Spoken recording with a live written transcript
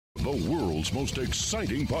The world's most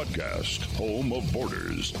exciting podcast, home of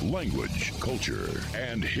borders, language, culture.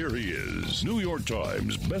 And here he is, New York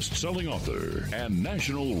Times best-selling author and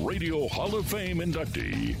National Radio Hall of Fame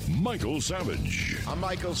inductee, Michael Savage. I'm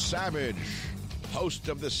Michael Savage, host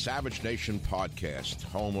of the Savage Nation podcast,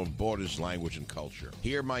 home of borders, language, and culture.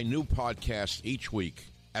 Hear my new podcast each week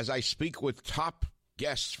as I speak with top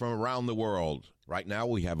guests from around the world. Right now,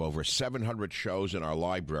 we have over 700 shows in our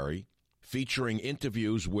library, featuring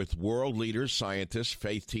interviews with world leaders, scientists,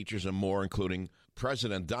 faith teachers, and more, including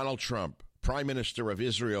President Donald Trump, Prime Minister of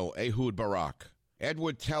Israel, Ehud Barak,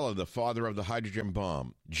 Edward Teller, the father of the hydrogen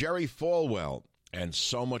bomb, Jerry Falwell, and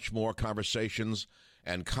so much more conversations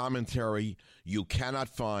and commentary you cannot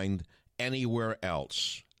find anywhere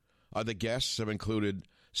else. Other guests have included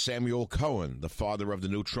Samuel Cohen, the father of the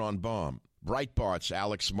neutron bomb, Breitbart's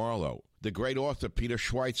Alex Marlow, the great author Peter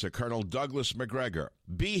Schweitzer, Colonel Douglas McGregor.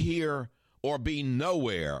 Be here or be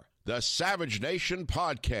nowhere. The Savage Nation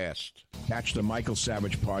Podcast. Catch the Michael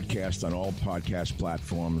Savage Podcast on all podcast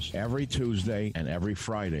platforms every Tuesday and every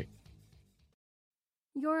Friday.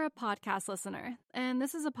 You're a podcast listener, and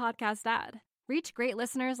this is a podcast ad. Reach great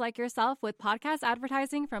listeners like yourself with podcast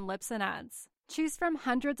advertising from Libsyn Ads. Choose from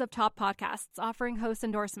hundreds of top podcasts offering host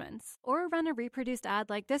endorsements, or run a reproduced ad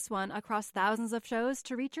like this one across thousands of shows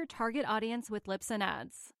to reach your target audience with Libsyn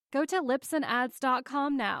Ads. Go to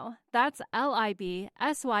libsynads.com now. That's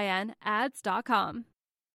LIBSYN ads.com.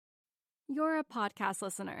 You're a podcast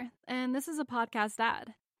listener, and this is a podcast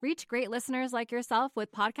ad. Reach great listeners like yourself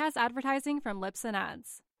with podcast advertising from Libsyn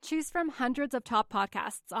Ads. Choose from hundreds of top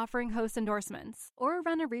podcasts offering host endorsements, or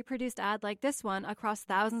run a reproduced ad like this one across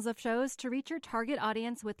thousands of shows to reach your target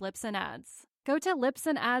audience with Libsyn Ads. Go to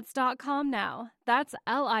libsynads.com now. That's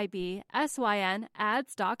LIBSYN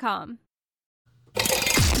ads.com.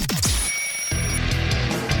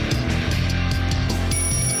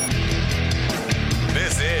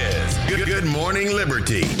 This is Good Morning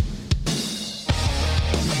Liberty.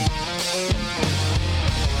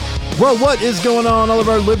 Well, what is going on, all of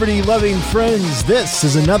our liberty-loving friends? This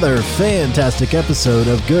is another fantastic episode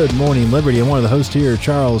of Good Morning Liberty. I'm one of the hosts here,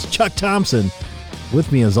 Charles Chuck Thompson.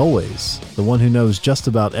 With me, as always, the one who knows just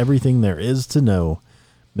about everything there is to know,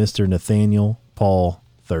 Mr. Nathaniel Paul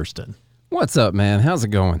Thurston. What's up, man? How's it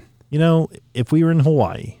going? You know, if we were in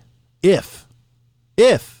Hawaii, if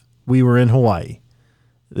we were in Hawaii,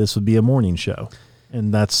 this would be a morning show.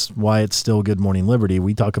 And that's why it's still Good Morning Liberty.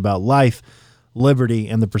 We talk about life, liberty,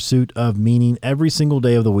 and the pursuit of meaning every single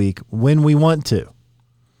day of the week when we want to.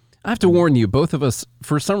 I have to warn you, both of us,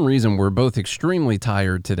 for some reason, we're both extremely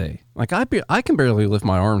tired today. Like, I can barely lift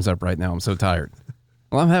my arms up right now. I'm so tired.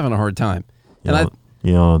 Well, I'm having a hard time. You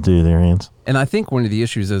know what to do there, hands. And I think one of the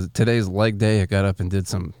issues is today's leg day. I got up and did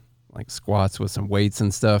some like squats with some weights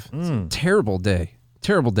and stuff. It's a terrible day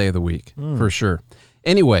of the week, for sure.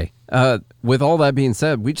 Anyway, with all that being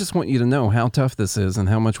said, we just want you to know how tough this is and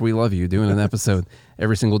how much we love you doing an episode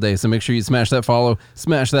every single day. So make sure you smash that follow,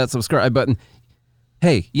 smash that subscribe button.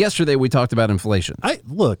 Hey, yesterday we talked about inflation.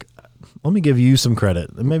 Look, let me give you some credit.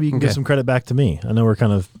 And maybe you can give some credit back to me. I know we're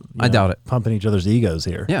kind of I doubt it. Pumping each other's egos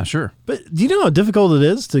here. Yeah, sure. But do you know how difficult it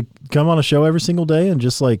is to come on a show every single day and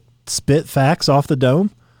just like spit facts off the dome?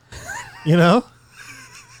 You know?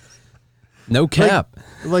 No cap.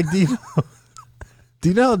 Like do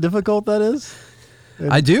you know how difficult that is?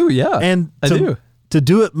 I do, yeah. And to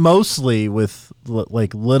do it mostly with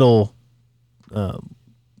like little to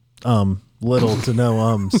no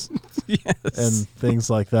ums Yes. and things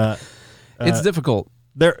like that. It's difficult.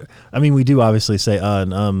 We do obviously say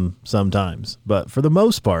and sometimes, but for the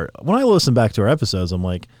most part, when I listen back to our episodes, I'm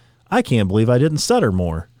like, I can't believe I didn't stutter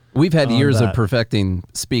more. We've had years of perfecting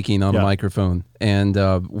speaking on a microphone, and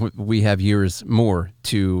we have years more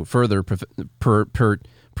to further perfect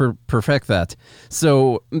that.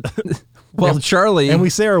 So, well, Charlie... And we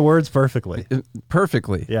say our words perfectly.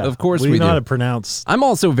 Perfectly. Yeah. Of course we do. We know how to pronounce... I'm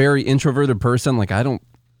also a very introverted person. Like, I don't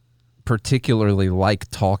particularly like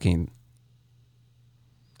talking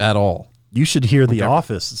at all. You should hear the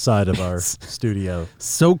office side of our studio.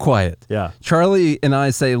 So quiet. Yeah. Charlie and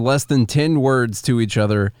I say less than 10 words to each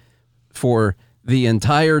other for the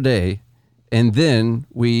entire day, and then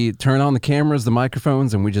we turn on the cameras, the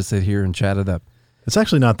microphones, and we just sit here and chat it up. It's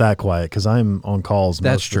actually not that quiet because I'm on calls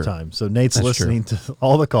most of the time. So Nate's listening to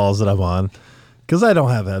all the calls that I'm on because I don't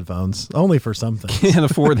have headphones, only for some things. Can't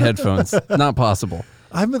afford headphones. Not possible.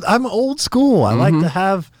 I'm old school. I like to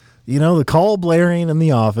have, the call blaring in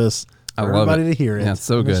the office for everybody to hear it. Yeah, it's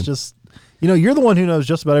so good. It's just, you're the one who knows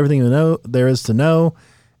just about everything there is to know.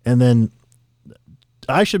 And then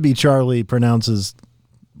I should be Charlie pronounces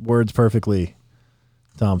words perfectly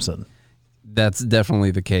Thompson. That's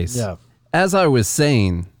definitely the case. Yeah. As I was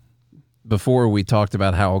saying before, we talked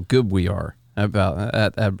about how good we are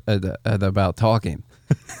about talking.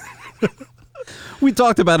 We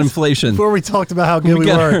talked about inflation. Before we talked about how good we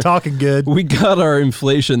were at talking good. We got our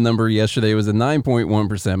inflation number yesterday. It was at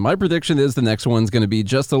 9.1%. My prediction is the next one's going to be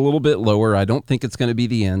just a little bit lower. I don't think it's going to be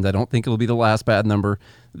the end. I don't think it'll be the last bad number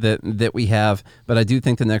that we have, but I do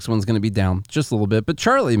think the next one's going to be down just a little bit. But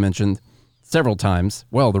Charlie mentioned several times,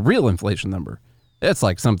 well, the real inflation number, it's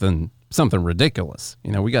like something ridiculous.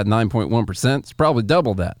 You know, we got 9.1%. It's probably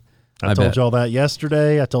double that. I told you all that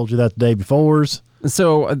yesterday. I told you that the day before.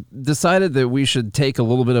 So I decided that we should take a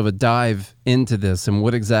little bit of a dive into this and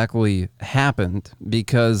what exactly happened,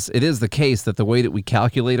 because it is the case that the way that we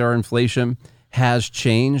calculate our inflation has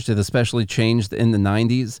changed. It especially changed in the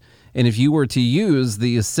 90s. And if you were to use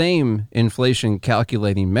the same inflation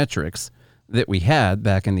calculating metrics that we had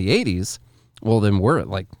back in the 80s, well, then we're at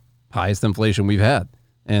like highest inflation we've had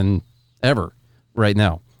and ever right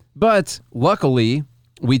now. But luckily,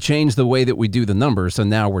 we changed the way that we do the numbers, so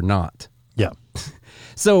now we're not. Yeah.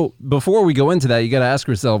 So before we go into that, you got to ask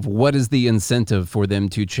yourself, what is the incentive for them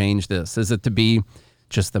to change this? Is it to be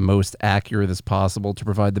just the most accurate as possible, to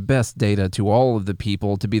provide the best data to all of the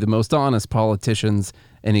people, to be the most honest politicians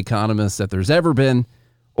and economists that there's ever been,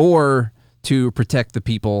 or to protect the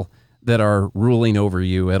people that are ruling over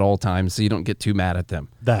you at all times so you don't get too mad at them?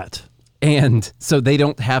 That. And so they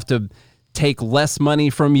don't have to take less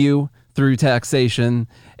money from you through taxation,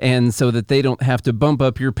 and so that they don't have to bump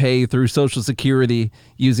up your pay through Social Security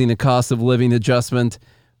using a cost of living adjustment.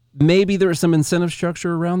 Maybe there's some incentive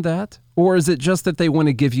structure around that, or is it just that they want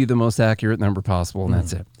to give you the most accurate number possible, and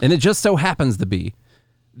that's it? And it just so happens to be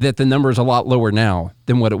that the number is a lot lower now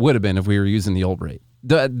than what it would have been if we were using the old rate.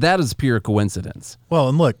 That is pure coincidence. Well,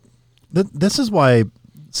 and look, this is why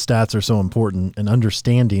stats are so important, and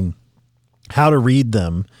understanding how to read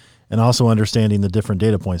them and also understanding the different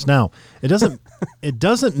data points. Now, it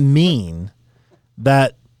doesn't mean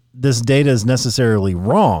that this data is necessarily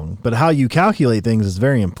wrong, but how you calculate things is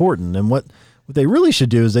very important. And what they really should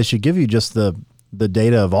do is they should give you just the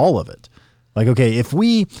data of all of it. Like, okay, if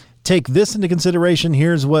we take this into consideration,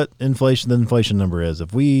 here's what the inflation number is.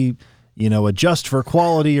 If we, adjust for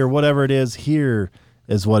quality or whatever it is, here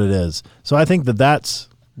is what it is. So I think that that's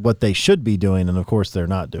what they should be doing, and of course they're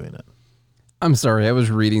not doing it. I'm sorry, I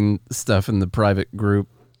was reading stuff in the private group.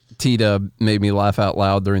 T-Dub made me laugh out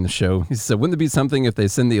loud during the show. He said, wouldn't it be something if they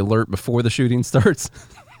send the alert before the shooting starts?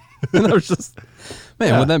 And I was just,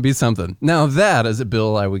 man, wouldn't that be something? Now that is a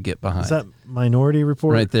bill I would get behind. Is that Minority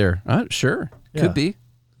Report? Right there. Sure. Yeah. Could be.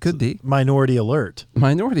 Could be. Minority Alert.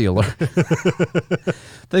 Minority Alert.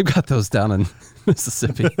 They've got those down in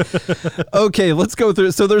Mississippi. Okay, let's go through.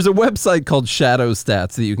 So there's a website called Shadow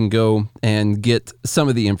Stats that you can go and get some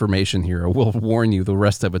of the information here. I will warn you, the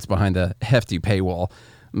rest of it's behind a hefty paywall.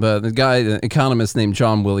 But the economist named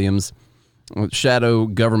John Williams, Shadow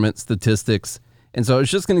Government Statistics. And so I was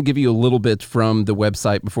just going to give you a little bit from the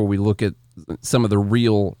website before we look at some of the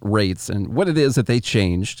real rates and what it is that they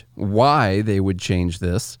changed, why they would change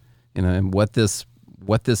this, and what this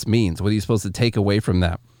means. What are you supposed to take away from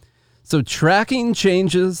that? So tracking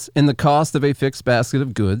changes in the cost of a fixed basket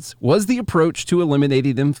of goods was the approach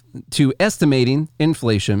to estimating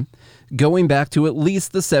inflation going back to at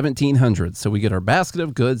least the 1700s. So we get our basket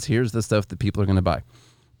of goods. Here's the stuff that people are going to buy.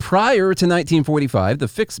 Prior to 1945, the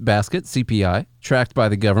fixed basket, CPI, tracked by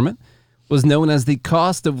the government, was known as the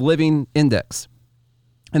Cost of Living Index.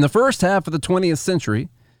 In the first half of the 20th century,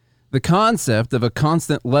 the concept of a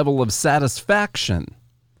constant level of satisfaction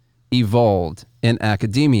evolved in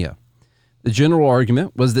academia. The general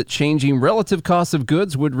argument was that changing relative costs of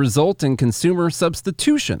goods would result in consumer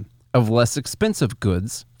substitution of less expensive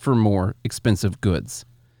goods for more expensive goods.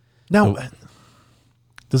 Now,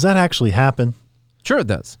 does that actually happen? Sure it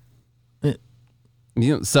does.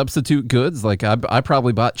 Substitute goods, like I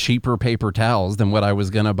probably bought cheaper paper towels than what I was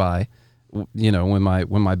going to buy, when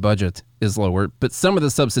my budget is lower. But some of the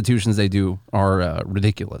substitutions they do are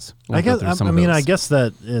ridiculous. I guess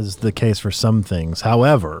that is the case for some things.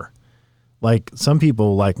 However, like some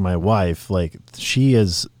people, like my wife, like she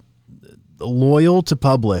is loyal to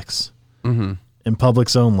Publix and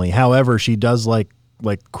Publix only. However, she does like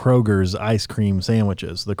Kroger's ice cream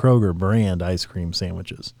sandwiches, the Kroger brand ice cream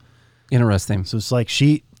sandwiches. Interesting. So it's like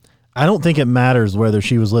I don't think it matters whether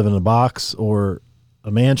she was living in a box or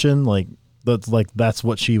a mansion. That's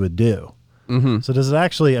what she would do. Mm-hmm. So does it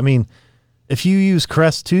actually, if you use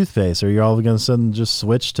Crest toothpaste, are you all going to suddenly just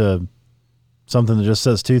switch to something that just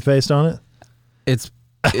says toothpaste on it? It's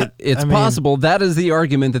possible. That is the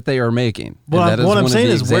argument that they are making. Well, what I'm saying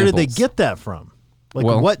is, where did they get that from? Like,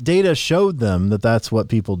 Well, what data showed them that that's what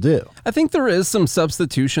people do? I think there is some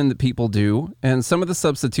substitution that people do, and some of the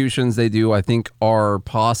substitutions they do, I think, are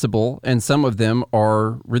possible, and some of them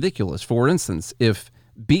are ridiculous. For instance, if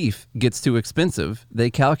beef gets too expensive, they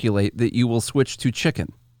calculate that you will switch to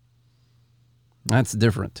chicken. That's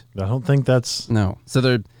different. I don't think that's... No.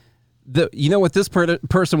 So you know what this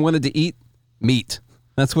person wanted to eat? Meat.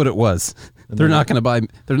 That's what it was. They're not going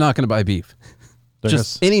to buy beef.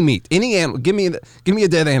 Just any meat, any animal. Give me a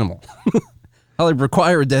dead animal. I'll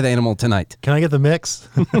require a dead animal tonight. Can I get the mix?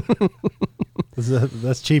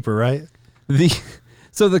 That's cheaper, right?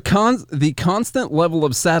 The constant level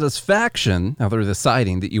of satisfaction, now they're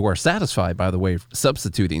deciding that you are satisfied, by the way,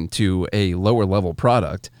 substituting to a lower level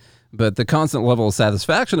product, but the constant level of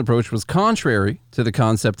satisfaction approach was contrary to the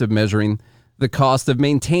concept of measuring the cost of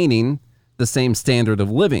maintaining the same standard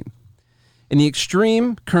of living. In the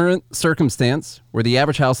extreme current circumstance, where the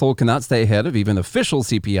average household cannot stay ahead of even official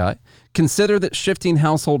CPI, consider that shifting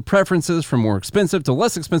household preferences from more expensive to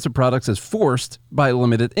less expensive products is forced by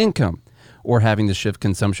limited income, or having to shift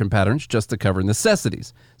consumption patterns just to cover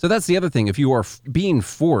necessities. So that's the other thing. If you are being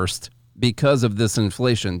forced because of this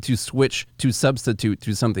inflation to switch, to substitute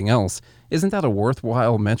to something else, isn't that a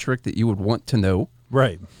worthwhile metric that you would want to know?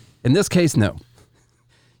 Right. In this case, no.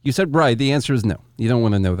 You said right. The answer is no. You don't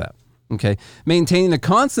want to know that. Okay. Maintaining a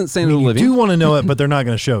constant standard of living. You do want to know it, but they're not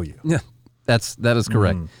going to show you. Yeah, that is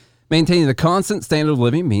correct. Maintaining a constant standard of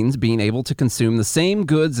living means being able to consume the same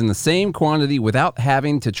goods in the same quantity without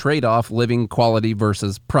having to trade off living quality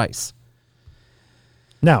versus price.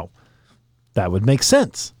 Now, that would make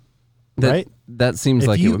sense, right? That seems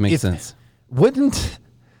like it would make sense.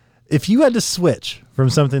 If you had to switch from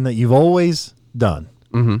something that you've always done,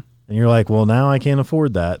 and you're like, well, now I can't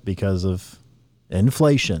afford that because of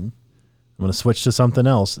inflation, I'm going to switch to something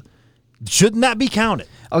else. Shouldn't that be counted?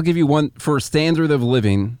 I'll give you one for standard of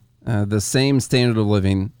living. The same standard of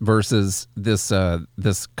living versus this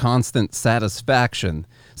constant satisfaction.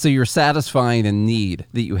 So you're satisfying a need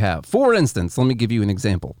that you have. For instance, let me give you an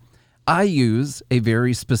example. I use a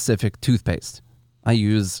very specific toothpaste. I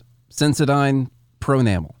use Sensodyne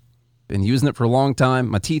Pronamel. Been using it for a long time.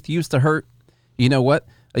 My teeth used to hurt. You know what?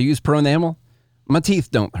 I use Pronamel. My teeth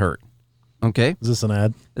don't hurt. Okay? Is this an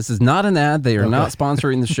ad? This is not an ad. They are not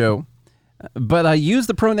sponsoring the show. But I use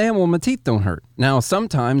the Pronamel and my teeth don't hurt. Now,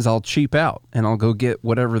 sometimes I'll cheap out and I'll go get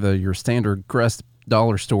whatever your standard Crest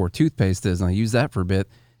dollar store toothpaste is, and I use that for a bit.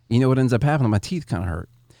 You know what ends up happening? My teeth kind of hurt.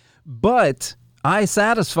 But I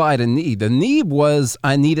satisfied a need. The need was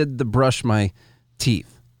I needed to brush my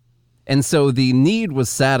teeth. And so the need was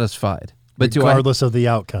satisfied. But regardless of the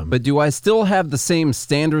outcome. But do I still have the same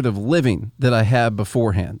standard of living that I had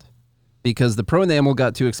beforehand? Because the Pronamel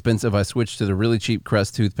got too expensive, I switched to the really cheap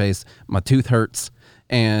Crest toothpaste. My tooth hurts,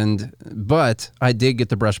 but I did get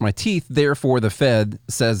to brush my teeth. Therefore, the Fed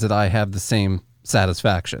says that I have the same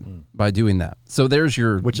satisfaction by doing that. So there's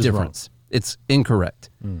your difference. It's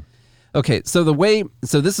incorrect. Okay, so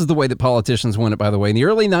this is the way that politicians want it, by the way. In the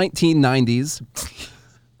early 1990s,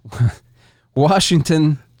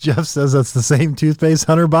 Washington... Jeff says that's the same toothpaste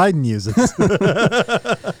Hunter Biden uses.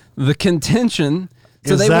 The contention...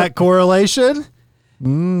 So is that correlation?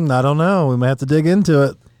 I don't know. We might have to dig into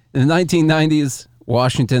it. In the 1990s,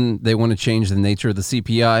 Washington, they want to change the nature of the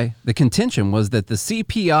CPI. The contention was that the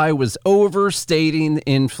CPI was overstating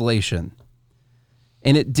inflation,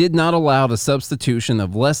 and it did not allow the substitution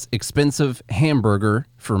of less expensive hamburger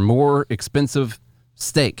for more expensive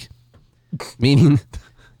steak, meaning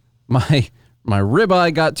my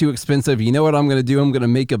ribeye got too expensive. You know what I'm going to do? I'm going to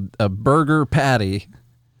make a burger patty.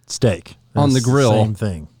 Steak. On the grill. Same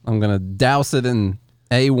thing. I'm going to douse it in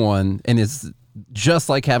A1, and it's just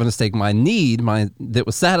like having a steak. My need that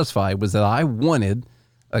was satisfied was that I wanted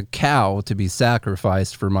a cow to be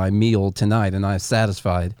sacrificed for my meal tonight, and I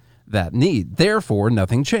satisfied that need. Therefore,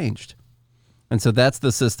 nothing changed. And so that's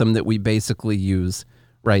the system that we basically use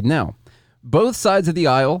right now. Both sides of the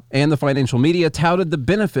aisle and the financial media touted the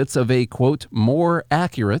benefits of a, quote, more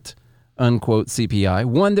accurate, unquote, CPI,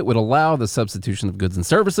 one that would allow the substitution of goods and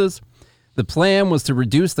services. The plan was to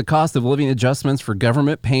reduce the cost of living adjustments for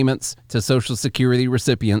government payments to Social Security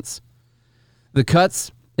recipients. The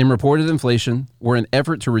cuts in reported inflation were an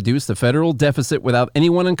effort to reduce the federal deficit without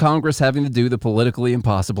anyone in Congress having to do the politically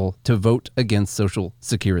impossible to vote against Social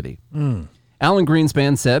Security. Alan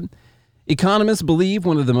Greenspan said, economists believe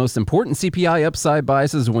one of the most important CPI upside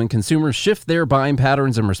biases is when consumers shift their buying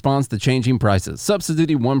patterns in response to changing prices,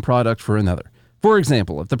 substituting one product for another. For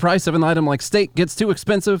example, if the price of an item like steak gets too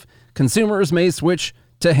expensive, consumers may switch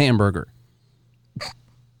to hamburger.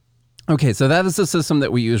 Okay, so that is the system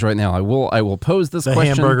that we use right now. I will pose this The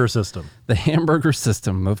question. hamburger system. The hamburger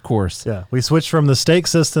system, of course. Yeah, we switched from the steak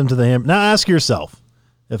system to the ham. Now ask yourself,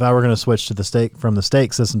 if I were going to switch to the steak from the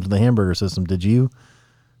steak system to the hamburger system, did you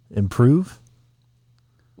improve?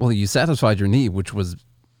 Well, you satisfied your need, which was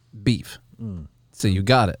beef. So you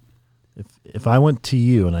got it. If I went to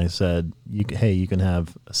you and I said, "Hey, you can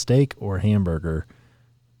have a steak or a hamburger,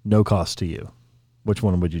 no cost to you," which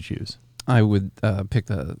one would you choose? I would pick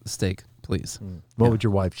the steak, please. What would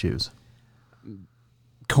your wife choose?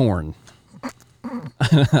 Corn.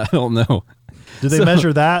 I don't know. Do they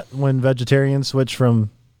measure that when vegetarians switch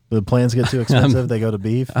from the plans get too expensive, they go to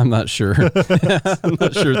beef? I'm not sure. I'm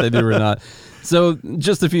not sure if they do or not. So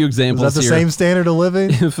just a few examples Is that the here. same standard of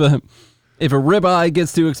living? If a ribeye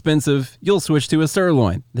gets too expensive, you'll switch to a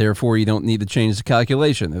sirloin. Therefore, you don't need to change the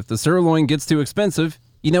calculation. If the sirloin gets too expensive,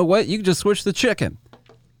 you know what? You can just switch to chicken.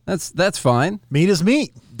 That's fine. Meat is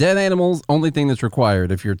meat. Dead animals, only thing that's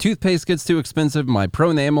required. If your toothpaste gets too expensive, my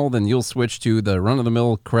Pronamel, then you'll switch to the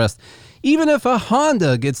run-of-the-mill Crest. Even if a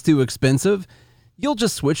Honda gets too expensive, you'll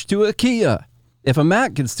just switch to a Kia. If a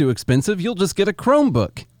Mac gets too expensive, you'll just get a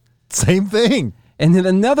Chromebook. Same thing. And then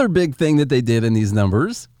another big thing that they did in these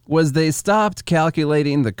numbers was they stopped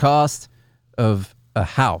calculating the cost of a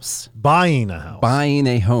house. Buying a house. Buying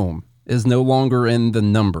a home is no longer in the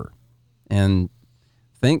number. And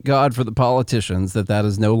thank God for the politicians that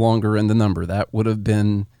is no longer in the number. That would have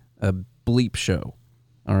been a bleep show.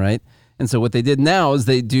 All right. And so what they did now is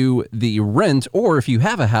they do the rent, or if you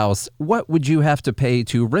have a house, what would you have to pay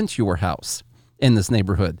to rent your house in this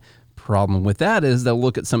neighborhood? Problem with that is they'll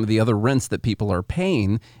look at some of the other rents that people are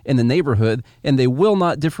paying in the neighborhood, and they will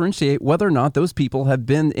not differentiate whether or not those people have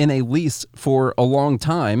been in a lease for a long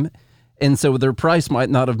time. And so their price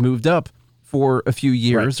might not have moved up for a few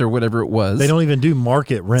years or whatever it was. They don't even do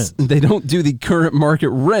market rent. They don't do the current market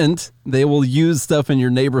rent. They will use stuff in your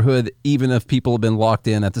neighborhood even if people have been locked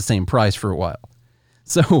in at the same price for a while.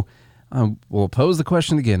 So we'll pose the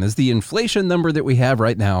question again. Is the inflation number that we have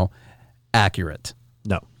right now accurate?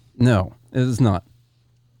 No, it is not.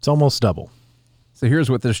 It's almost double. So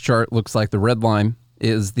here's what this chart looks like. The red line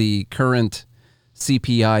is the current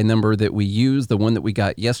CPI number that we use, the one that we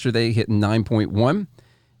got yesterday, hitting 9.1.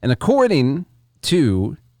 And according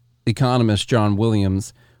to economist John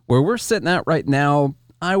Williams, where we're sitting at right now,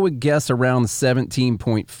 I would guess around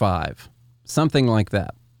 17.5, something like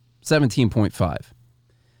that, 17.5.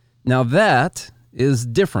 Now that is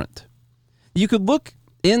different. You could look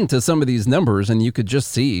into some of these numbers and you could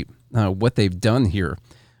just see what they've done here.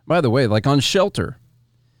 By the way, like on shelter,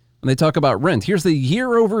 when they talk about rent, here's the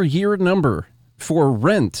year-over-year number for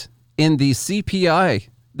rent in the CPI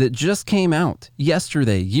that just came out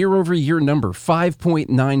yesterday. Year-over-year number,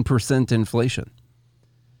 5.9% inflation.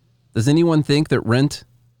 Does anyone think that rent,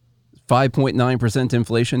 5.9%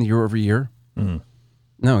 inflation year-over-year?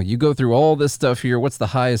 No, you go through all this stuff here. What's the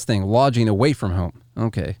highest thing? Lodging away from home.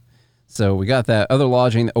 Okay. So we got that. Other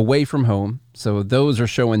lodging away from home. So those are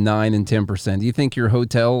showing 9 and 10%. Do you think your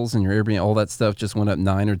hotels and your Airbnb, all that stuff just went up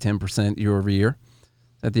 9 or 10% year over year?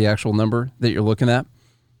 Is that the actual number that you're looking at?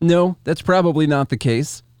 No, that's probably not the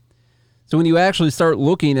case. So when you actually start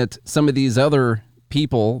looking at some of these other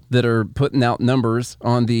people that are putting out numbers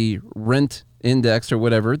on the rent index or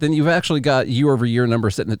whatever, then you've actually got year over year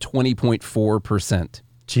numbers sitting at 20.4%.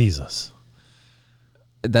 Jesus.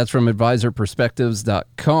 That's from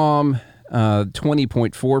advisorperspectives.com.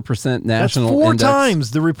 20.4% national That's four index.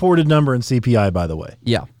 times the reported number in CPI, by the way.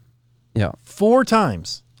 Yeah. 4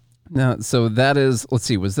 times. Now, so that is, let's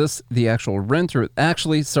see, was this the actual rent or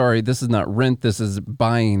actually, sorry, this is not rent. This is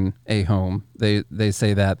buying a home. They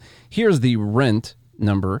say that. Here's the rent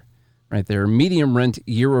number right there. Medium rent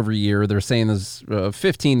year over year. They're saying is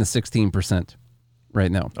 15 to 16%. Right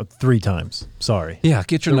now. 3 times. Sorry. Yeah,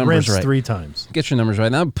 get your the numbers rent's right. 3 times. Get your numbers right.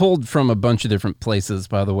 Now, I'm pulled from a bunch of different places,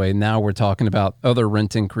 by the way. Now we're talking about other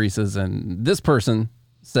rent increases, and this person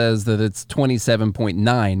says that it's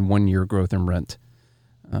 27.9 one-year growth in rent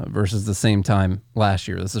versus the same time last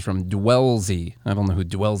year. This is from Dwellsy. I don't know who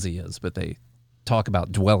Dwellsy is, but they talk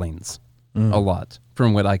about dwellings a lot,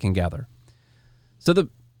 from what I can gather. So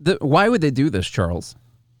why would they do this, Charles?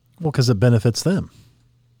 Well, because it benefits them.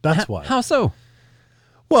 That's why. How so?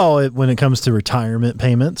 Well, when it comes to retirement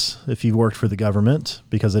payments, if you worked for the government,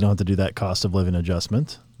 because they don't have to do that cost of living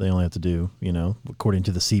adjustment, they only have to do, according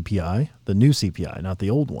to the CPI, the new CPI, not the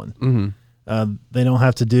old one. Mm-hmm. They don't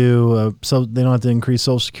have to do, so they don't have to increase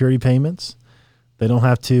Social Security payments. They don't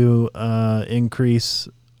have to increase,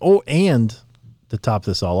 and to top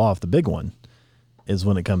this all off, the big one is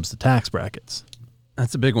when it comes to tax brackets.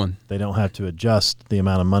 That's a big one. They don't have to adjust the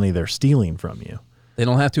amount of money they're stealing from you. They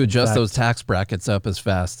don't have to adjust fact- those tax brackets up as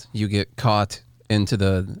fast. You get caught into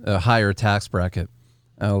the higher tax bracket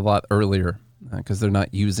a lot earlier because they're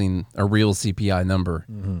not using a real CPI number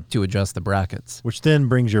to adjust the brackets. Which then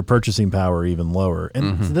brings your purchasing power even lower.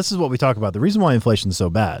 And this is what we talk about. The reason why inflation is so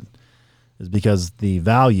bad is because the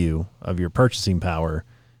value of your purchasing power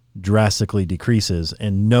drastically decreases,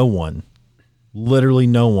 and literally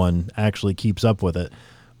no one actually keeps up with it.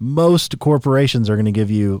 Most corporations are going to give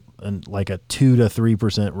you like a 2 to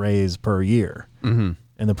 3% raise per year. And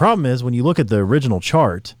the problem is when you look at the original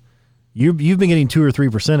chart, you've been getting 2 or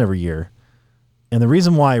 3% every year. And the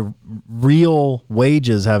reason why real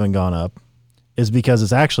wages haven't gone up is because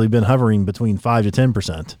it's actually been hovering between 5 to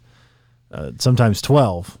 10%, sometimes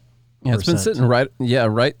 12%. Yeah, it's been sitting right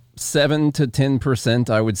 7 to 10%,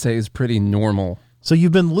 I would say, is pretty normal. So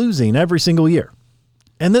you've been losing every single year.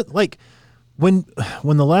 And that, like, when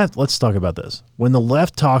the left, let's talk about this. When the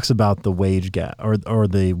left talks about the wage gap or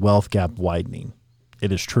the wealth gap widening,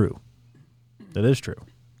 it is true. It is true.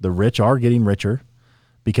 The rich are getting richer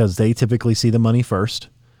because they typically see the money first,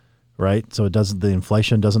 right? So the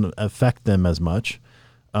inflation doesn't affect them as much.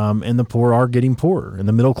 And the poor are getting poorer. And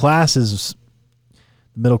the middle class is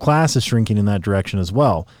shrinking in that direction as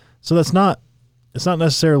well. So it's not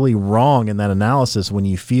necessarily wrong in that analysis when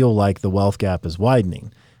you feel like the wealth gap is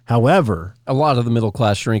widening. However, a lot of the middle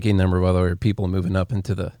class shrinking number, by the way, are people moving up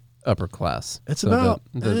into the upper class. It's so about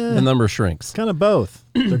the number shrinks. Kind of both.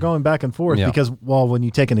 They're going back and forth because, well, when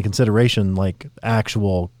you take into consideration like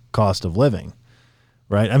actual cost of living,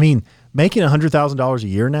 right? I mean, making $100,000 a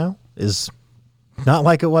year now is not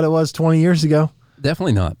like what it was 20 years ago.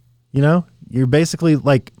 Definitely not. You know, you're basically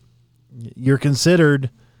like you're considered,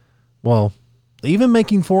 well, even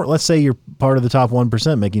making let's say you're part of the top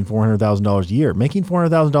 1% making $400,000 a year. Making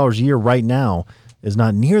 $400,000 a year right now is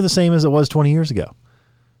not near the same as it was 20 years ago.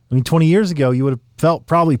 I mean, 20 years ago, you would have felt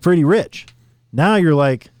probably pretty rich. Now you're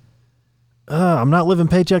like, I'm not living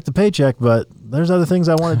paycheck to paycheck, but there's other things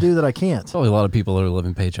I want to do that I can't. Probably a lot of people are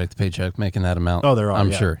living paycheck to paycheck, making that amount. Oh, there are.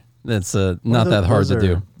 I'm sure. That's not that hard to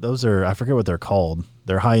do. Those are, I forget what they're called.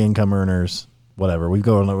 They're high income earners, whatever. We've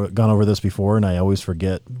gone over this before, and I always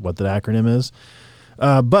forget what the acronym is.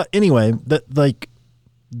 But anyway,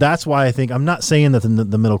 that's why I think, I'm not saying that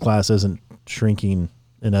the middle class isn't shrinking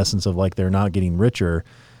in essence of like they're not getting richer.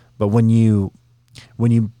 But when you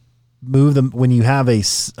move them, when you have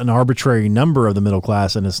an arbitrary number of the middle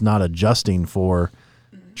class and it's not adjusting for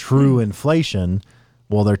true inflation,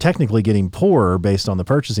 well, they're technically getting poorer based on the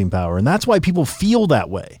purchasing power. And that's why people feel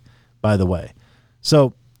that way, by the way.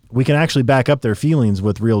 So we can actually back up their feelings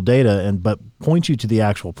with real data but point you to the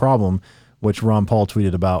actual problem, which Ron Paul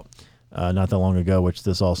tweeted about not that long ago, which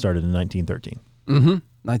this all started in 1913.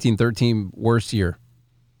 1913, worst year.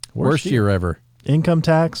 Worst year ever. Income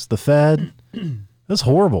tax, the Fed. That's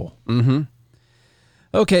horrible.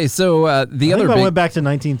 Okay, so If I went back to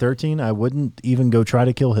 1913, I wouldn't even go try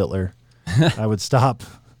to kill Hitler. I would stop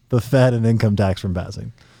the Fed and income tax from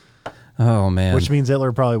passing. Oh, man. Which means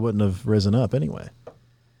Hitler probably wouldn't have risen up anyway. Do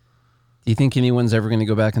you think anyone's ever going to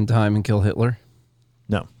go back in time and kill Hitler?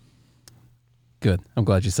 No. Good. I'm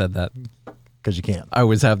glad you said that. Because you can't. I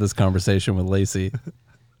always have this conversation with Lacey.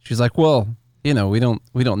 She's like, well, we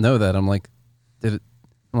don't know that. I'm like,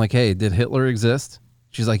 hey, did Hitler exist?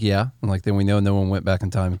 She's like, yeah. I'm like, then we know no one went back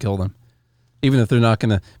in time and killed him. Even if they're not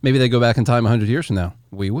going to, maybe they go back in time 100 years from now.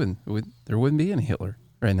 There wouldn't be any Hitler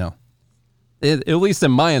right now. At least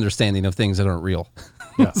in my understanding of things that aren't real.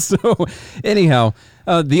 Yeah. So anyhow,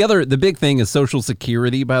 the big thing is Social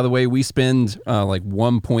Security, by the way. We spend like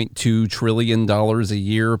 $1.2 trillion a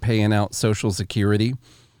year paying out Social Security.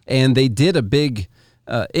 And they did a big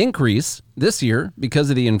increase this year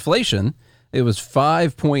because of the inflation. It was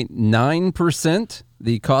 5.9%,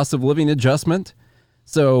 the cost of living adjustment.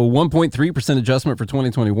 So 1.3% adjustment for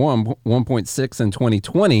 2021, 1.6% in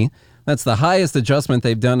 2020. That's the highest adjustment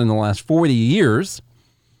they've done in the last 40 years.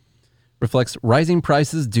 Reflects rising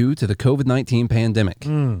prices due to the COVID-19 pandemic.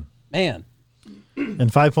 Man. And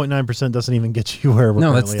 5.9% doesn't even get you where we're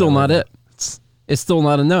No, that's still not it. It's still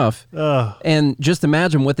not enough. And just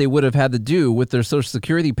imagine what they would have had to do with their Social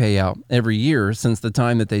Security payout every year since the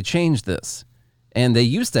time that they changed this. And they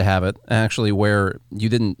used to have it actually where you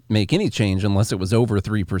didn't make any change unless it was over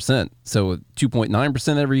 3%. So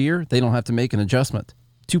 2.9% every year, they don't have to make an adjustment.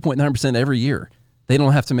 2.9% every year, they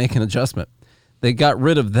don't have to make an adjustment. They got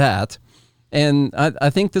rid of that. And I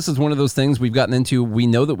think this is one of those things we've gotten into. We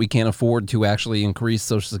know that we can't afford to actually increase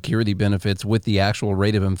Social Security benefits with the actual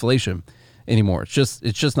rate of inflation anymore. It's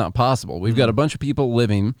just not possible. We've got a bunch of people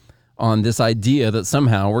living on this idea that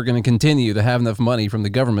somehow we're going to continue to have enough money from the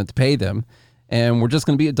government to pay them. And we're just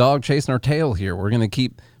going to be a dog chasing our tail here. We're going to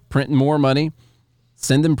keep printing more money,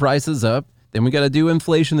 sending prices up. Then we got to do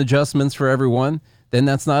inflation adjustments for everyone. Then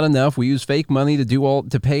that's not enough. We use fake money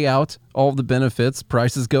to pay out all of the benefits.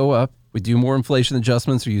 Prices go up. We do more inflation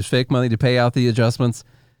adjustments. We use fake money to pay out the adjustments.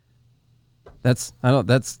 This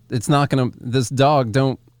dog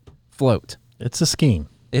don't float. It's a scheme.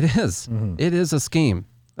 It is. Mm-hmm. It is a scheme.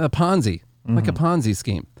 A Ponzi. Mm-hmm. Like a Ponzi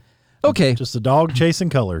scheme. Okay. Just a dog chasing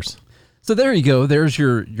colors. So there you go. There's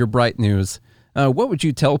your bright news. What would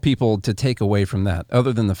you tell people to take away from that,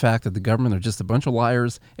 other than the fact that the government are just a bunch of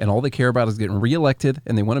liars and all they care about is getting reelected,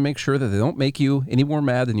 and they want to make sure that they don't make you any more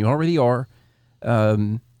mad than you already are?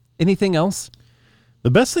 Anything else?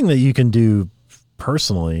 The best thing that you can do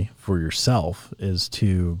personally for yourself is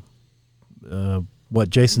to what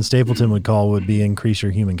Jason Stapleton would call would be increase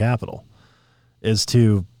your human capital, is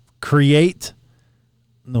to create,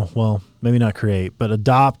 maybe not create, but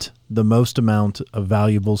adopt the most amount of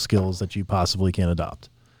valuable skills that you possibly can adopt.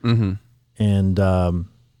 Mm-hmm. And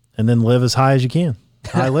then live as high as you can.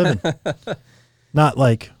 High living. Not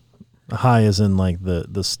like high as in like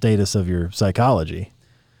the status of your psychology,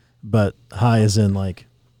 but high as in like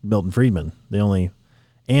Milton Friedman. The only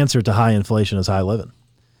answer to high inflation is high living.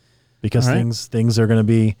 Because things are going to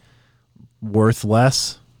be worth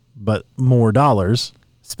less, but more dollars.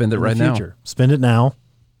 Spend it right now. Spend it now,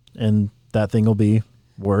 and that thing will be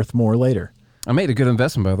worth more later. I made a good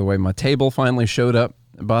investment, by the way. My table finally showed up.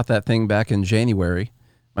 I bought that thing back in January.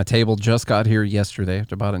 My table just got here yesterday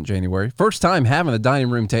after I bought it in January. First time having a dining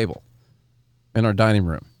room table in our dining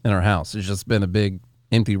room in our house. It's just been a big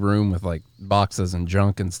empty room with like boxes and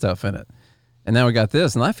junk and stuff in it. And now we got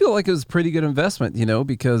this, and I feel like it was a pretty good investment,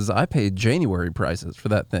 because I paid January prices for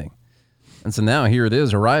that thing. And so now here it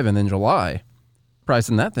is arriving in July. Price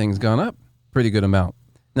in that thing's gone up pretty good amount.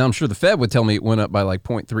 Now, I'm sure the Fed would tell me it went up by like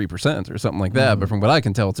 0.3% or something like that, but from what I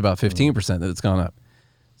can tell, it's about 15% that it's gone up.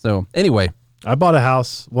 So anyway. I bought a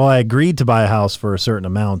house. Well, I agreed to buy a house for a certain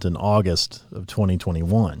amount in August of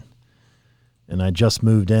 2021. And I just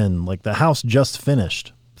moved in. Like the house just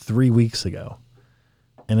finished 3 weeks ago.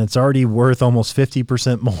 And it's already worth almost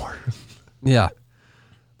 50% more. Yeah.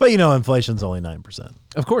 But, inflation's only 9%.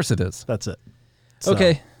 Of course it is. That's it. So.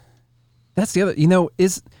 Okay. That's the other,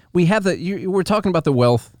 we have we're talking about the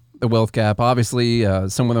wealth gap. Obviously,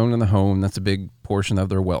 someone owning the home, that's a big portion of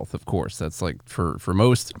their wealth, of course. That's like for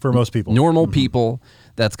most people, normal people,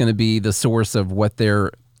 that's going to be the source of what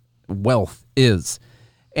their wealth is.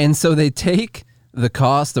 And so they take the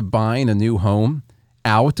cost of buying a new home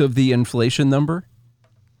out of the inflation number.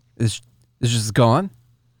 It's just gone.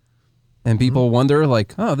 And people wonder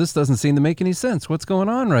like, oh, this doesn't seem to make any sense. What's going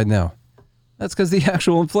on right now? That's because the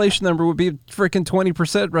actual inflation number would be freaking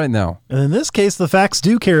 20% right now. And in this case, the facts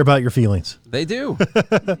do care about your feelings. They do.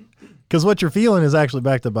 Because what you're feeling is actually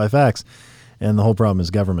backed up by facts. And the whole problem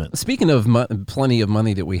is government. Speaking of plenty of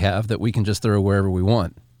money that we have that we can just throw wherever we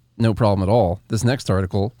want. No problem at all. This next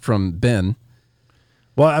article from Ben.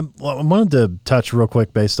 Well, I wanted to touch real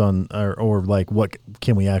quick based on, or like, what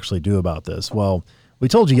can we actually do about this? Well, we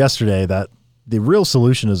told you yesterday that the real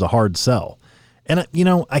solution is a hard sell. And,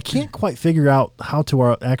 I can't quite figure out how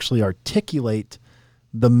to actually articulate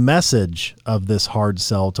the message of this hard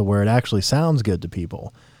sell to where it actually sounds good to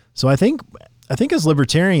people. So I think as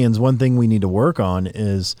libertarians, one thing we need to work on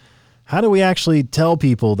is how do we actually tell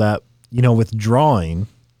people that, withdrawing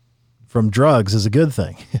from drugs is a good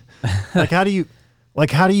thing? How do you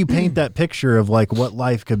paint that picture of like what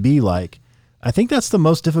life could be like? I think that's the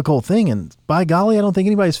most difficult thing. And by golly, I don't think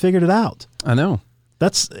anybody's figured it out. I know.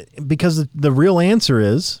 That's because the real answer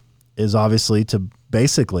is obviously to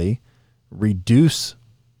basically reduce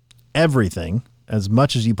everything as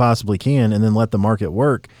much as you possibly can and then let the market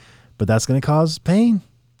work. But that's going to cause pain,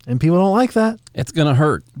 and people don't like that. It's going to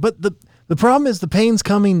hurt. But the problem is the pain's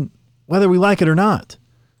coming whether we like it or not.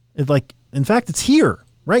 In fact, it's here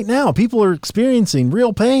right now. People are experiencing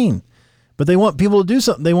real pain, but they want people to do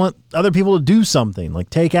something. They want other people to do something, like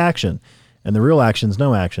take action. And the real action is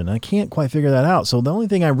no action. I can't quite figure that out. So the only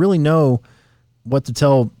thing I really know what to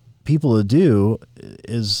tell people to do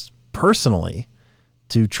is personally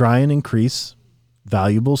to try and increase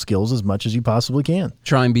valuable skills as much as you possibly can.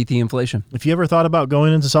 Try and beat the inflation. If you ever thought about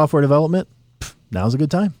going into software development, now's a good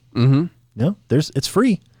time. Mm-hmm. Yeah, it's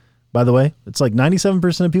free, by the way. It's like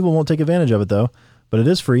 97% of people won't take advantage of it though, but it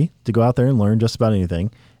is free to go out there and learn just about anything,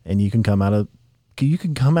 and you can come out of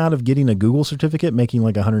getting a Google certificate making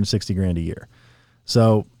like $160,000 a year.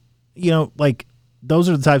 So, like those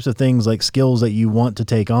are the types of things, like skills that you want to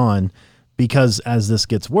take on, because as this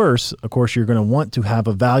gets worse, of course, you're going to want to have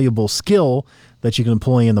a valuable skill that you can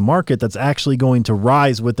employ in the market that's actually going to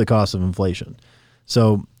rise with the cost of inflation.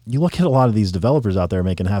 So you look at a lot of these developers out there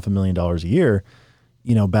making $500,000 a year,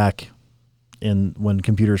 back in when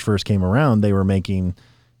computers first came around, they were making,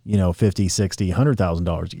 $50,000, $60,000,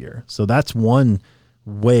 $100,000 a year. So that's one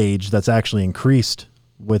wage that's actually increased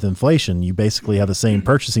with inflation. You basically have the same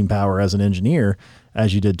purchasing power as an engineer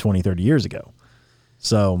as you did 20, 30 years ago.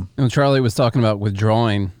 So Charlie was talking about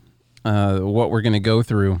withdrawing, what we're going to go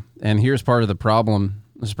through. And here's part of the problem.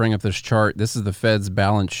 Let's bring up this chart. This is the Fed's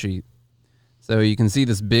balance sheet. So you can see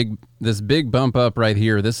this big bump up right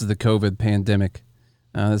here. This is the COVID pandemic.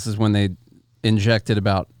 This is when they injected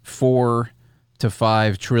about 4 to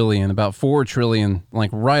 5 trillion, about 4 trillion, like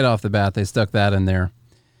right off the bat, they stuck that in there.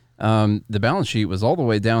 The balance sheet was all the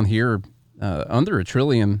way down here, under $1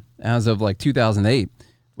 trillion as of like 2008.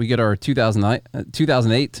 We get our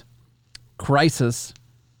 2008 crisis.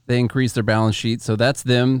 They increased their balance sheet. So that's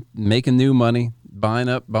them making new money, buying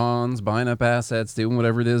up bonds, buying up assets, doing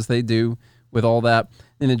whatever it is they do with all that.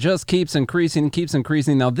 And it just keeps increasing.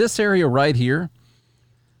 Now this area right here,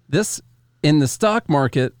 this in the stock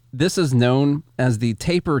market, this is known as the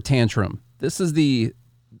taper tantrum. This is the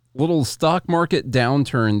little stock market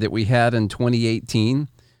downturn that we had in 2018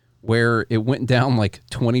 where it went down like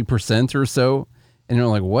 20% or so. And you're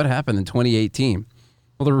like, what happened in 2018?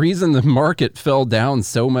 Well, the reason the market fell down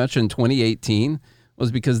so much in 2018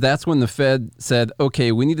 was because that's when the Fed said,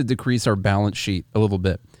 okay, we need to decrease our balance sheet a little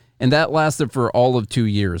bit. And that lasted for all of 2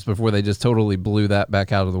 years before they just totally blew that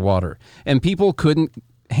back out of the water. And people couldn't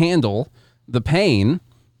handle the pain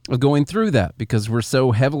of going through that because we're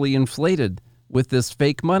so heavily inflated with this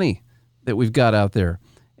fake money that we've got out there.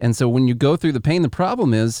 And so when you go through the pain, the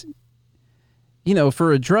problem is,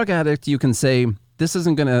 for a drug addict, you can say, this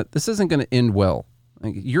isn't gonna end well.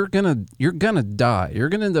 Like, you're gonna die. You're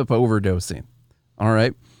gonna end up overdosing. All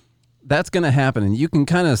right. That's gonna happen. And you can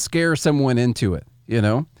kind of scare someone into it,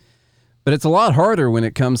 But it's a lot harder when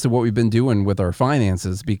it comes to what we've been doing with our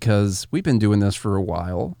finances because we've been doing this for a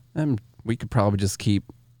while and we could probably just keep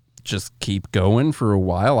going for a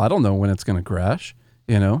while. I don't know when it's going to crash,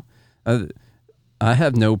 I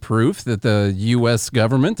have no proof that the U.S.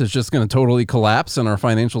 government is just going to totally collapse and our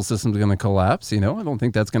financial system is going to collapse. I don't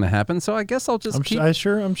think that's going to happen. So I guess I'll just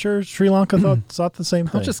I'm sure Sri Lanka thought the same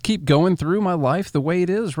thing. I'll just keep going through my life the way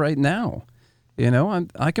it is right now.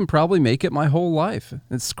 I can probably make it my whole life.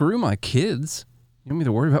 And screw my kids. You want me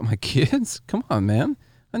to worry about my kids? Come on, man.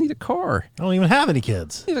 I need a car. I don't even have any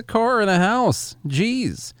kids. I need a car and a house.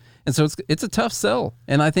 Jeez. And so it's a tough sell.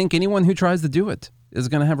 And I think anyone who tries to do it is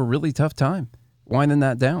going to have a really tough time winding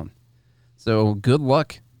that down. So good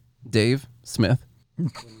luck, Dave Smith.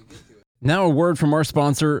 Now a word from our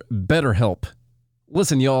sponsor, BetterHelp.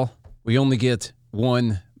 Listen, y'all, we only get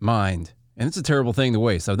one mind. And it's a terrible thing to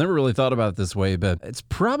waste. I've never really thought about it this way, but it's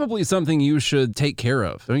probably something you should take care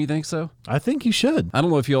of. Don't you think so? I think you should. I don't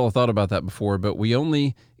know if you all thought about that before, but we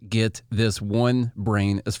only get this one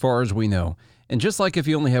brain as far as we know. And just like if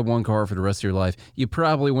you only have one car for the rest of your life, you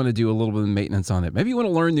probably want to do a little bit of maintenance on it. Maybe you want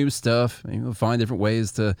to learn new stuff. Maybe you'll find different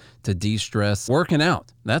ways to de-stress. Working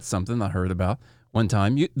out. That's something I heard about one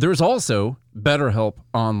time. There's also BetterHelp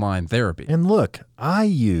online therapy. And look, I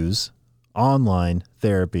use online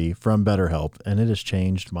therapy from BetterHelp, and it has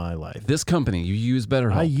changed my life. This company, you use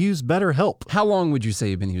BetterHelp? I use BetterHelp. How long would you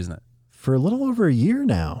say you've been using it? For a little over a year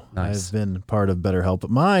now. Nice. I've been part of BetterHelp.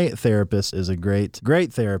 My therapist is a great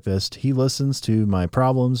therapist. He listens to my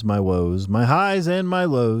problems, my woes, my highs and my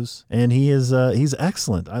lows, and he's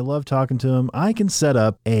excellent. I love talking to him. I can set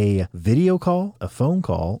up a video call, a phone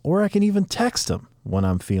call, or I can even text him when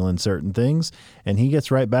I'm feeling certain things, and he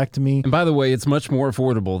gets right back to me. And by the way, it's much more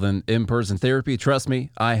affordable than in-person therapy. Trust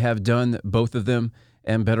me, I have done both of them,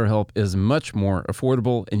 and BetterHelp is much more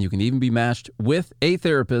affordable, and you can even be matched with a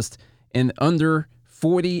therapist in under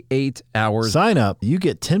 48 hours. Sign up. You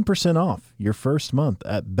get 10% off your first month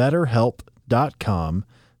at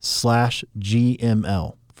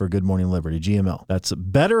betterhelp.com/GML for Good Morning Liberty, GML. That's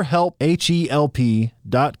betterhelp,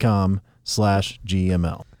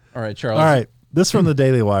 HELP.com/GML. All right, Charles. All right. This from the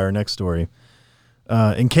Daily Wire, next story.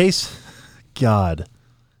 In case, God,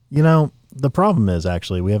 the problem is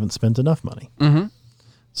actually we haven't spent enough money. Mm-hmm.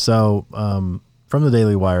 So from the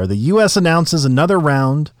Daily Wire, the U.S. announces another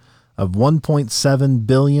round of $1.7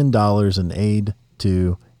 billion in aid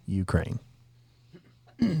to Ukraine.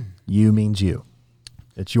 You means you.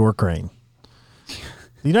 It's your crane.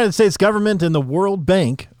 The United States government and the World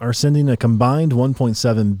Bank are sending a combined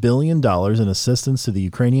 $1.7 billion in assistance to the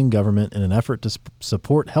Ukrainian government in an effort to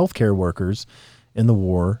support healthcare workers in the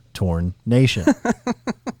war-torn nation.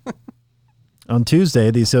 On Tuesday,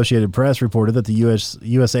 the Associated Press reported that the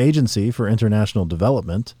U.S. Agency for International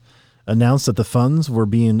Development announced that the funds were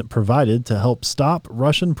being provided to help stop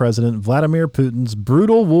Russian President Vladimir Putin's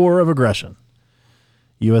brutal war of aggression.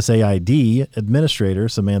 USAID Administrator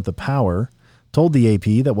Samantha Power told the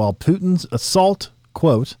AP that while Putin's assault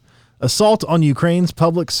on Ukraine's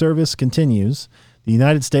public service continues, the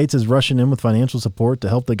United States is rushing in with financial support to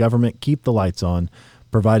help the government keep the lights on,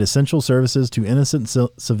 provide essential services to innocent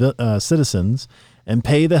citizens, and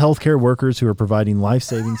pay the healthcare workers who are providing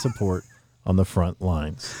life-saving support on the front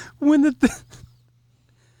lines. When did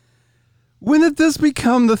this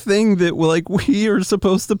become the thing that we are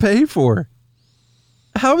supposed to pay for?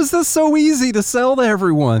 How is this so easy to sell to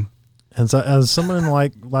everyone? And so, as someone in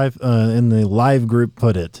the live group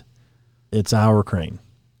put it, it's our crane.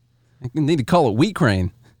 You need to call it Wheat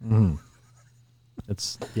Crane. Mm-hmm.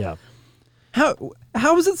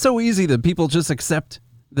 How is it so easy that people just accept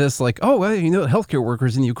this? Like, oh, well, healthcare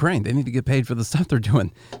workers in Ukraine, they need to get paid for the stuff they're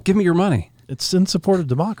doing. Give me your money. It's in support of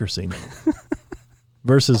democracy now.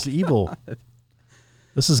 Versus evil.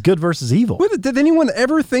 This is good versus evil. Did anyone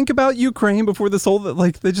ever think about Ukraine before this whole,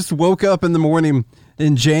 they just woke up in the morning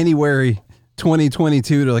in January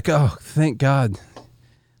 2022 to oh, thank God.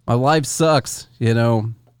 My life sucks,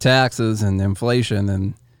 taxes and inflation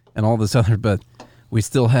and all this other, but we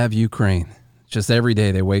still have Ukraine. Just every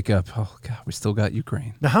day they wake up, oh God, we still got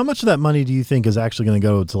Ukraine. Now, how much of that money do you think is actually going to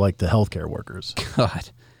go to the healthcare workers? God.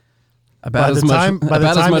 About as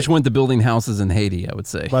much went to building houses in Haiti, I would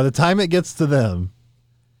say. By the time it gets to them.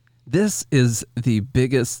 This is the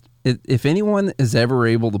biggest, if anyone is ever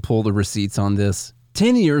able to pull the receipts on this,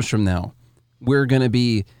 10 years from now, we're going to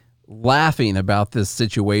be laughing about this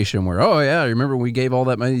situation where, oh yeah, remember we gave all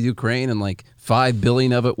that money to Ukraine and $5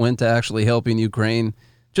 billion of it went to actually helping Ukraine.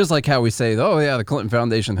 Just like how we say, oh yeah, the Clinton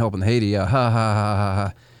Foundation helping Haiti. Ha ha ha ha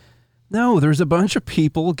ha. No, there's a bunch of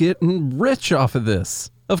people getting rich off of this.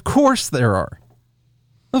 Of course there are.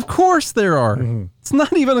 Of course there are. Mm-hmm. It's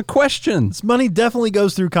not even a question. This money definitely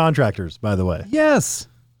goes through contractors, by the way. Yes.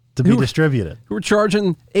 To be distributed. Who are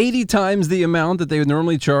charging 80 times the amount that they would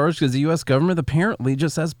normally charge because the U.S. government apparently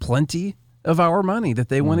just has plenty of our money that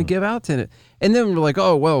they want to give out to it. And then we're like,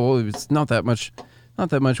 oh, well, it's not that much.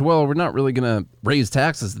 Well, we're not really going to raise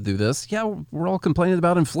taxes to do this. Yeah, we're all complaining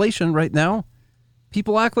about inflation right now.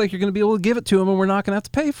 People act like you're going to be able to give it to them and we're not going to have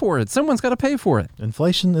to pay for it. Someone's got to pay for it.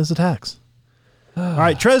 Inflation is a tax. All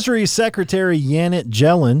right, Treasury Secretary Janet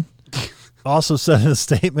Yellen also said in a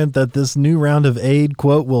statement that this new round of aid,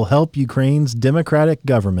 quote, will help Ukraine's democratic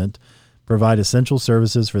government provide essential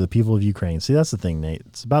services for the people of Ukraine. See, that's the thing, Nate.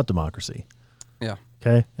 It's about democracy. Yeah.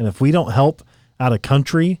 Okay? And if we don't help out a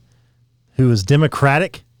country who is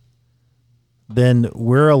democratic, then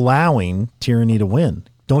we're allowing tyranny to win.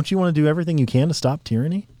 Don't you want to do everything you can to stop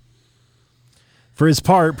tyranny? For his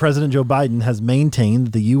part, President Joe Biden has maintained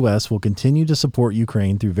that the U.S. will continue to support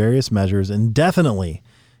Ukraine through various measures indefinitely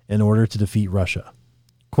in order to defeat Russia.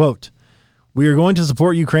 Quote, we are going to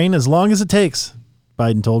support Ukraine as long as it takes,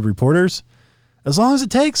 Biden told reporters. As long as it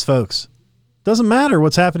takes, folks. Doesn't matter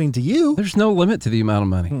what's happening to you. There's no limit to the amount of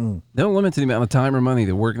money. No limit to the amount of time or money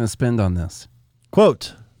that we're going to spend on this.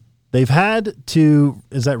 Quote, they've had to,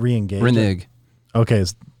 is that re-engage? Renege. Okay,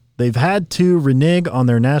 they've had to renege on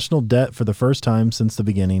their national debt for the first time since the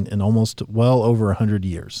beginning in almost well over 100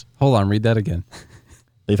 years. Hold on, read that again.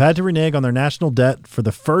 They've had to renege on their national debt for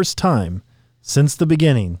the first time since the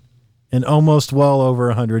beginning in almost well over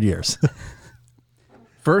 100 years.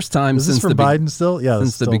 First time is this since from Biden still? Yeah,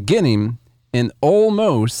 since the beginning in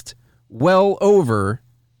almost well over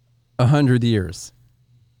 100 years.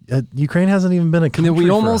 Ukraine hasn't even been a country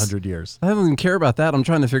for 100 years. I don't even care about that. I'm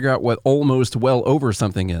trying to figure out what almost well over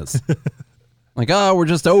something is. We're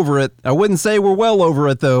just over it. I wouldn't say we're well over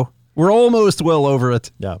it, though. We're almost well over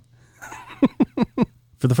it. Yeah.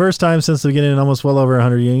 For the first time since the beginning in almost well over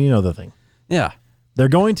 100 years, you know the thing. Yeah. They're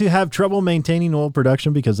going to have trouble maintaining oil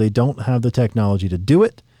production because they don't have the technology to do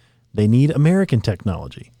it. They need American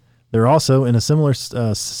technology. They're also in a similar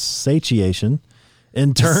satiation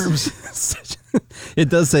in terms... It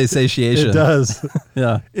does say satiation. It does.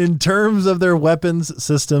 Yeah. In terms of their weapons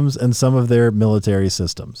systems and some of their military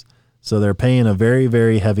systems. So they're paying a very,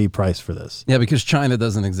 very heavy price for this. Yeah, because China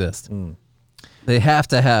doesn't exist. They have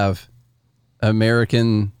to have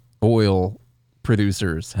American oil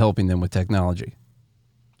producers helping them with technology.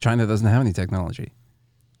 China doesn't have any technology.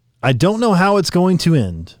 I don't know how it's going to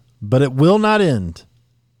end, but it will not end.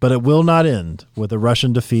 But it will not end with a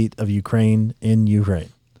Russian defeat of Ukraine in Ukraine.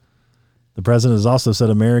 The president has also said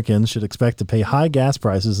Americans should expect to pay high gas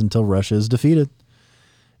prices until Russia is defeated.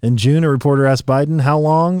 In June, a reporter asked Biden, how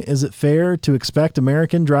long is it fair to expect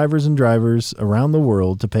American drivers and drivers around the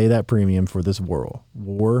world to pay that premium for this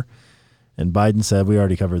war? And Biden said, we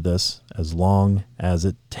already covered this, as long as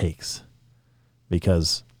it takes.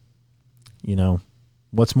 Because,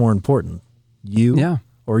 what's more important, you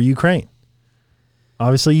or Ukraine?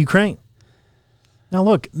 Obviously, Ukraine. Now,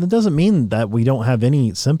 look, that doesn't mean that we don't have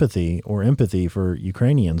any sympathy or empathy for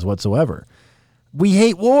Ukrainians whatsoever. We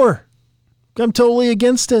hate war. I'm totally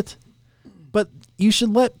against it. But you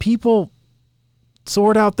should let people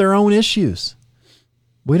sort out their own issues.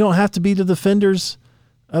 We don't have to be the defenders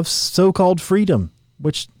of so-called freedom,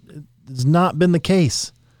 which has not been the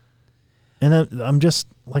case. And I'm just,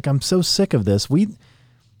 I'm so sick of this.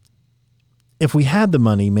 If we had the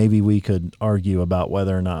money, maybe we could argue about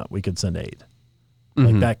whether or not we could send aid.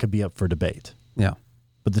 That could be up for debate. Yeah.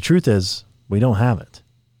 But the truth is, we don't have it.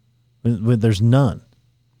 There's none.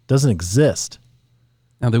 It doesn't exist.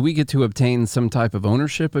 Now, do we get to obtain some type of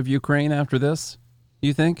ownership of Ukraine after this,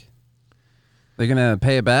 you think? They're going to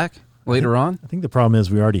pay it back later on? I think the problem is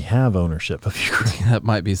we already have ownership of Ukraine. That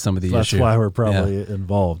might be some of the issue. That's why we're probably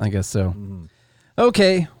involved. I guess so.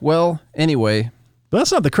 Okay, well, anyway. But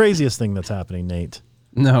that's not the craziest thing that's happening, Nate.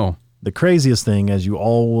 No. The craziest thing, as you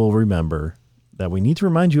all will remember, that we need to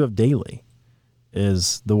remind you of daily,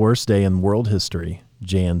 is the worst day in world history,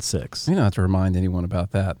 Jan 6. You don't have to remind anyone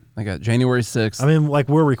about that. I got January 6th. I mean,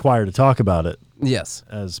 we're required to talk about it. Yes.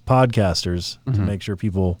 As podcasters to make sure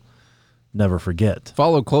people never forget.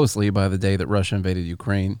 Followed closely by the day that Russia invaded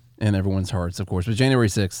Ukraine in everyone's hearts, of course. But January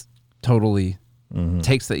 6th totally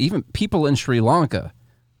takes even people in Sri Lanka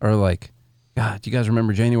are like, God, do you guys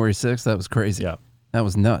remember January 6th? That was crazy. Yeah. That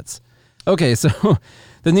was nuts. Okay, so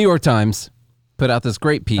the New York Times put out this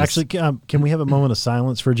great piece. Actually, can we have a moment of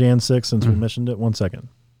silence for Jan 6 since we mentioned it? 1 second.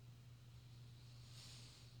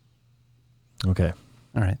 Okay.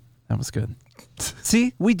 All right. That was good.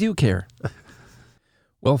 See, we do care.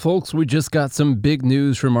 Well, folks, we just got some big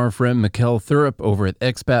news from our friend Mikkel Thurup over at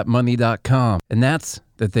expatmoney.com, and that's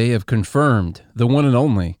that they have confirmed the one and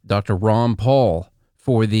only Dr. Ron Paul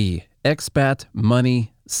for the Expat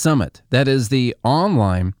Money Summit. That is the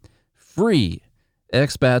online free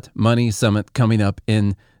Expat Money Summit coming up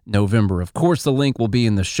in November. Of course, the link will be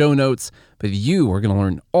in the show notes, but you are going to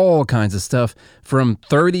learn all kinds of stuff from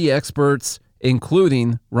 30 experts,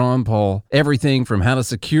 including Ron Paul. Everything from how to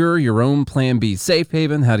secure your own Plan B safe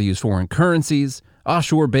haven, how to use foreign currencies,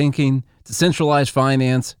 offshore banking, to centralized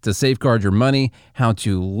finance, to safeguard your money, how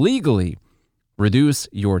to legally reduce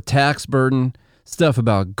your tax burden, stuff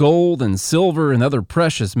about gold and silver and other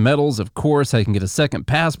precious metals, of course, how you can get a second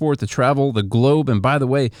passport to travel the globe. And by the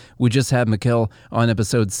way, we just had Mikkel on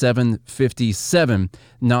episode 757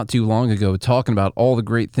 not too long ago talking about all the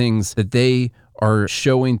great things that they are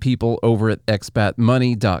showing people over at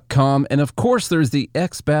expatmoney.com. And of course, there's the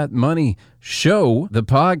Expat Money Show, the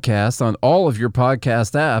podcast on all of your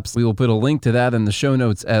podcast apps. We will put a link to that in the show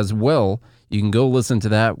notes as well. You can go listen to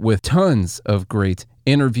that with tons of great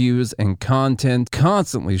interviews and content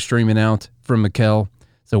constantly streaming out from Mikkel.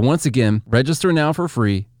 So once again, register now for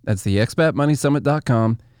free. That's the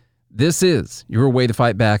expatmoneysummit.com. This is your way to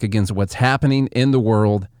fight back against what's happening in the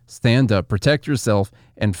world. Stand up, protect yourself,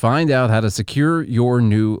 and find out how to secure your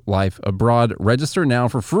new life abroad. Register now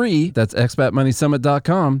for free. That's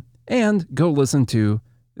expatmoneysummit.com. And go listen to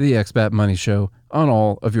the Expat Money Show on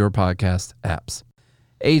all of your podcast apps.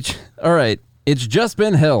 All right. It's just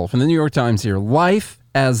been hell from the New York Times here. Life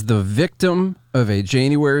as the victim of a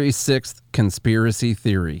January 6th conspiracy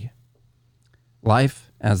theory.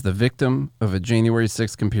 Life as the victim of a January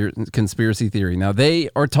 6th conspiracy theory. Now, they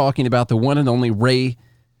are talking about the one and only Ray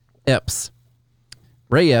Epps.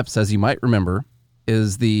 Ray Epps, as you might remember,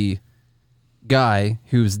 is the guy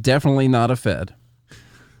who's definitely not a Fed,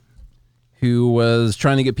 who was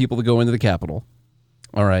trying to get people to go into the Capitol.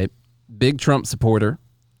 All right. Big Trump supporter.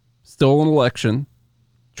 Stole an election,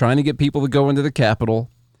 trying to get people to go into the Capitol.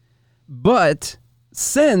 But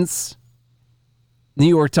since New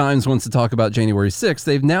York Times wants to talk about January 6th,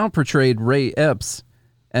 they've now portrayed Ray Epps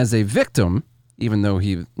as a victim, even though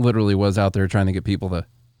he literally was out there trying to get people to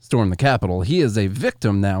storm the Capitol. He is a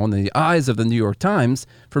victim now in the eyes of the New York Times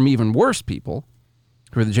from even worse people,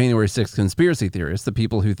 who are the January 6th conspiracy theorists, the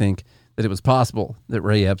people who think that it was possible that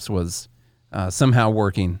Ray Epps was somehow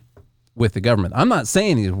working with the government. I'm not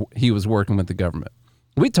saying he was working with the government.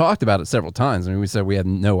 We talked about it several times. I mean, we said we had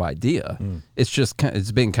no idea. It's just,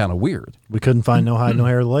 it's been kind of weird. We couldn't find no hide, no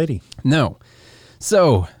hair lady. No.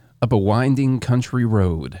 So, up a winding country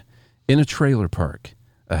road in a trailer park,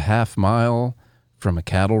 a half mile from a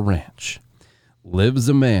cattle ranch, lives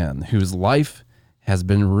a man whose life has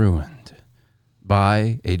been ruined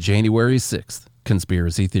by a January 6th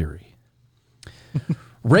conspiracy theory.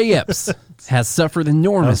 Ray Epps has suffered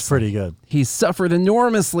enormously. That's pretty good. He's suffered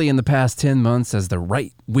enormously in the past 10 months as the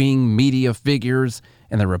right-wing media figures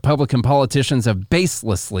and the Republican politicians have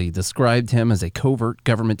baselessly described him as a covert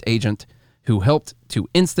government agent who helped to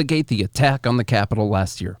instigate the attack on the Capitol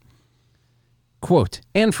last year. Quote,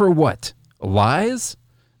 and for what? Lies?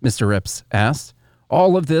 Mr. Epps asked.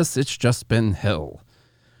 All of this, it's just been hell.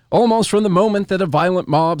 Almost from the moment that a violent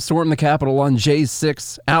mob stormed the Capitol on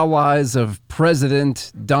J6, allies of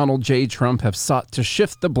President Donald J. Trump have sought to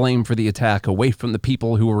shift the blame for the attack away from the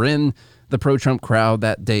people who were in the pro-Trump crowd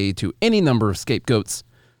that day to any number of scapegoats.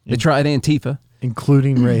 They tried Antifa.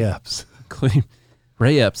 Including Ray Epps. Including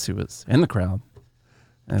Ray Epps, who was in the crowd.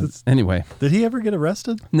 Anyway. Did he ever get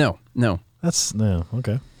arrested? No. No,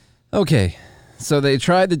 okay. Okay, so they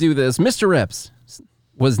tried to do this. Mr. Epps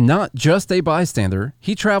was not just a bystander.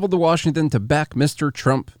 He traveled to Washington to back Mr.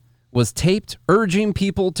 Trump, was taped urging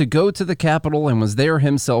people to go to the Capitol, and was there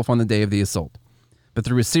himself on the day of the assault. But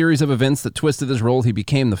through a series of events that twisted his role, he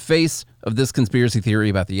became the face of this conspiracy theory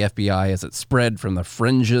about the FBI as it spread from the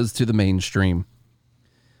fringes to the mainstream.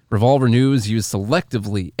 Revolver News used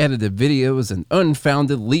selectively edited videos and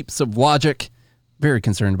unfounded leaps of logic, very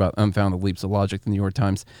concerned about unfounded leaps of logic, the New York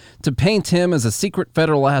Times, to paint him as a secret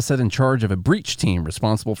federal asset in charge of a breach team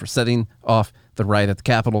responsible for setting off the riot at the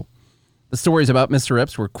Capitol. The stories about Mr.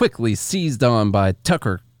 Epps were quickly seized on by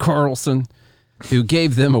Tucker Carlson, who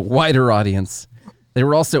gave them a wider audience. They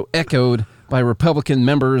were also echoed by Republican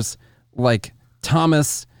members like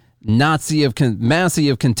Thomas Massey of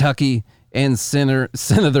Kentucky and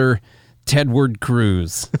Senator Tedward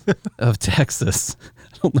Cruz of Texas.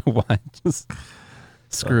 I don't know why. Just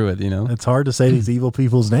screw it, It's hard to say these evil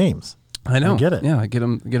people's names. I know. I get it. Yeah, I get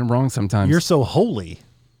them wrong sometimes. You're so holy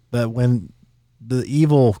that when the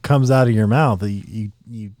evil comes out of your mouth, you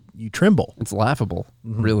tremble. It's laughable,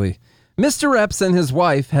 really. Mr. Epps and his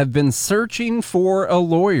wife have been searching for a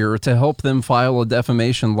lawyer to help them file a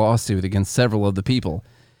defamation lawsuit against several of the people.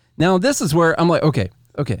 Now, this is where I'm like, okay.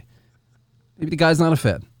 Maybe the guy's not a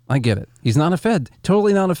Fed. I get it. He's not a Fed.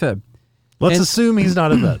 Totally not a Fed. Let's assume he's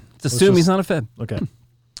not a Fed. He's not a Fed. Okay.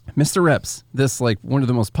 Mr. Epps, one of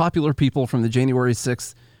the most popular people from the January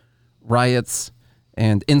 6th riots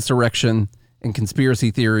and insurrection and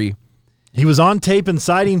conspiracy theory. He was on tape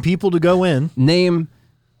inciting people to go in. Name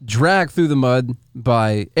dragged through the mud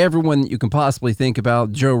by everyone that you can possibly think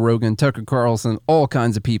about. Joe Rogan, Tucker Carlson, all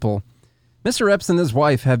kinds of people. Mr. Epps and his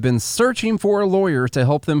wife have been searching for a lawyer to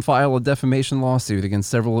help them file a defamation lawsuit against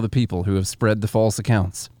several of the people who have spread the false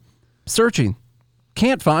accounts. Searching.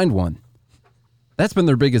 Can't find one. That's been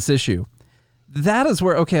their biggest issue. That is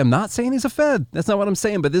where, I'm not saying he's a Fed. That's not what I'm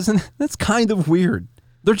saying, but that's kind of weird.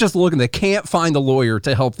 They're just looking, they can't find a lawyer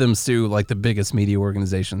to help them sue like the biggest media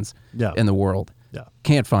organizations in the world. Yeah.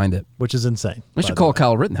 Can't find it. Which is insane. We should call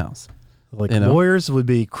Kyle Rittenhouse. Lawyers would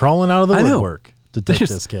be crawling out of the woodwork to take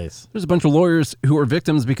this case. There's a bunch of lawyers who are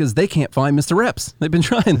victims because they can't find Mr. Epps. They've been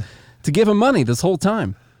trying to give him money this whole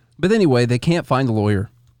time. But anyway, they can't find a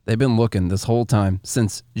lawyer. They've been looking this whole time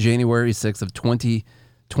since January 6th of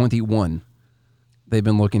 2021. They've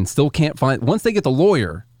been looking, still can't find. Once they get the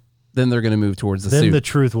lawyer, then they're going to move towards the suit. Then the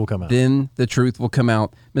truth will come out. Then the truth will come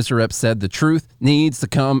out. Mr. Epps said the truth needs to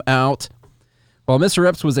come out. While Mr.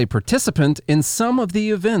 Epps was a participant in some of the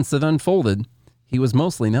events that unfolded, he was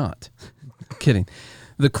mostly not. Kidding.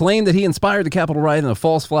 The claim that he inspired the Capitol riot in a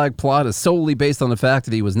false flag plot is solely based on the fact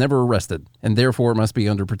that he was never arrested and therefore must be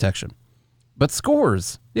under protection. But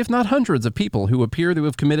scores, if not hundreds of people who appear to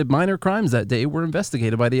have committed minor crimes that day were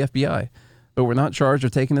investigated by the FBI, but were not charged or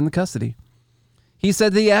taken into custody. He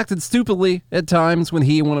said that he acted stupidly at times when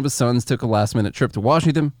he and one of his sons took a last-minute trip to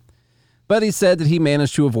Washington, but he said that he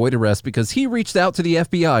managed to avoid arrest because he reached out to the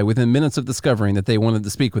FBI within minutes of discovering that they wanted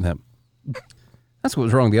to speak with him. That's what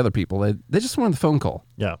was wrong with the other people. They just wanted the phone call.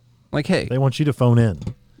 Yeah. Like, hey. They want you to phone in.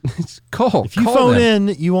 Call. If you phone in,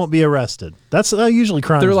 you won't be arrested. That's how usually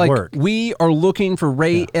crimes They're like, work. We are looking for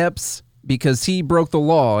Ray Epps because he broke the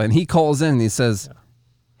law. And he calls in and he says,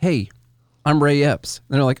 hey, I'm Ray Epps.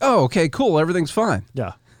 And they're like, oh, okay, cool. Everything's fine.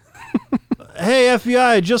 Yeah. Hey, FBI,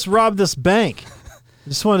 I just robbed this bank.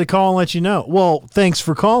 Just wanted to call and let you know. Well, thanks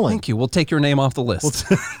for calling. Thank you. We'll take your name off the list.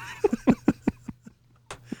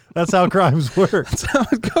 That's how crimes work. That's how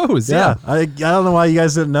it goes. Yeah. I don't know why you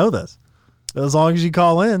guys didn't know this. As long as you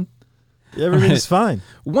call in, everything's fine.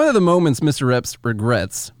 One of the moments Mr. Epps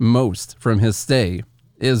regrets most from his stay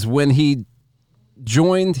is when he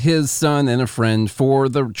joined his son and a friend for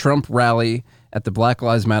the Trump rally at the Black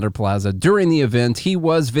Lives Matter Plaza. During the event, he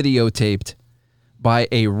was videotaped by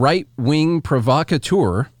a right-wing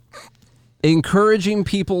provocateur encouraging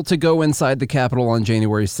people to go inside the Capitol on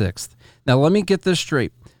January 6th. Now, let me get this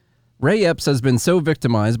straight. Ray Epps has been so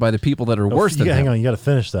victimized by the people that are worse than him. Hang on, you got to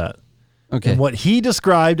finish that. Okay. And what he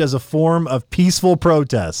described as a form of peaceful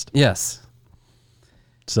protest. Yes.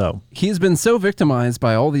 So he's been so victimized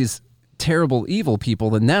by all these terrible, evil people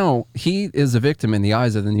that now he is a victim in the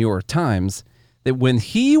eyes of the New York Times, that when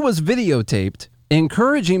he was videotaped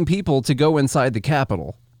encouraging people to go inside the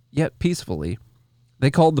Capitol, yet peacefully, they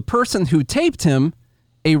called the person who taped him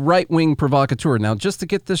a right-wing provocateur. Now, just to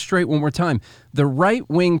get this straight one more time, the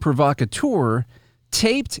right-wing provocateur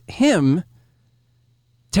taped him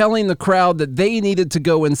telling the crowd that they needed to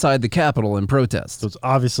go inside the Capitol and protest. So it's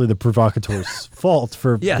obviously the provocateur's fault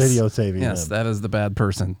for videotaping him. Yes, that is the bad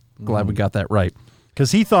person. Glad we got that right.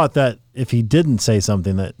 Because he thought that if he didn't say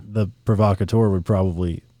something, that the provocateur would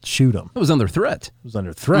probably shoot him. It was under threat. It was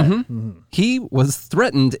under threat. He was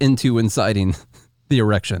threatened into inciting the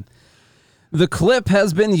erection. The clip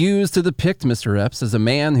has been used to depict Mr. Epps as a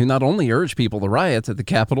man who not only urged people to riot at the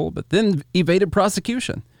Capitol, but then evaded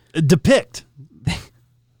prosecution. Depict.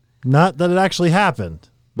 Not that it actually happened,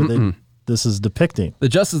 but this is depicting. The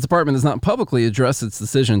Justice Department has not publicly addressed its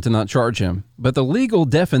decision to not charge him, but the legal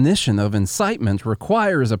definition of incitement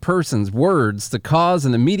requires a person's words to cause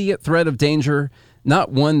an immediate threat of danger,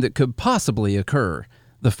 not one that could possibly occur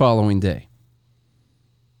the following day.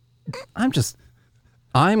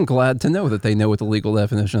 I'm glad to know that they know what the legal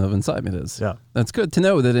definition of incitement is. Yeah. That's good to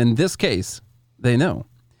know that in this case, they know.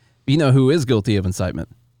 You know who is guilty of incitement?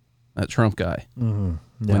 That Trump guy. Mm-hmm.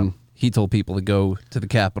 Yeah. When he told people to go to the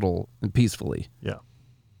Capitol and peacefully. Yeah.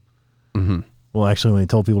 Mm-hmm. Well, actually, when he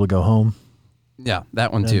told people to go home. Yeah,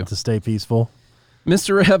 that one too. To stay peaceful.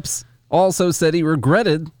 Mr. Epps also said he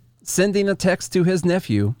regretted sending a text to his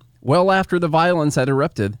nephew well after the violence had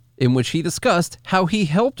erupted, in which he discussed how he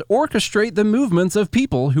helped orchestrate the movements of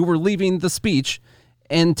people who were leaving the speech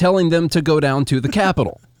and telling them to go down to the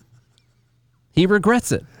Capitol. He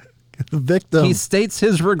regrets it. The victim. He states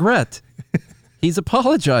his regret. He's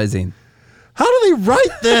apologizing. How do they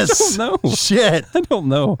write this? I don't know. Shit. I don't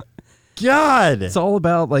know. God. It's all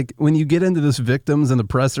about, like, when you get into this victims and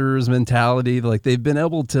oppressors mentality, like, they've been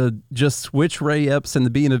able to just switch Ray Epps into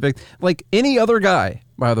being a victim. Like any other guy,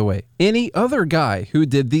 by the way, any other guy who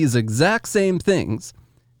did these exact same things,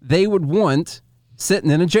 they would want sitting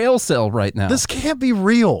in a jail cell right now. This can't be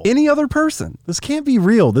real. Any other person. This can't be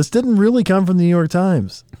real. This didn't really come from the New York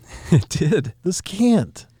Times. It did. This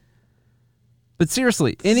can't. But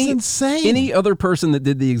seriously, insane. Any other person that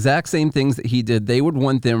did the exact same things that he did, they would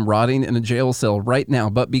want them rotting in a jail cell right now.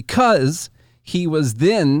 But because he was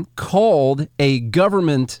then called a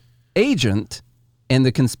government agent, and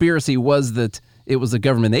the conspiracy was that it was a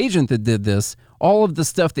government agent that did this, all of the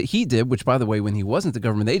stuff that he did, which, by the way, when he wasn't a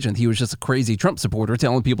government agent, he was just a crazy Trump supporter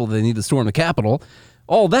telling people they need to storm the Capitol,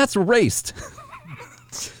 all that's erased.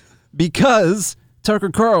 Because Tucker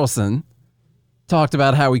Carlson talked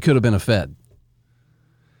about how he could have been a Fed.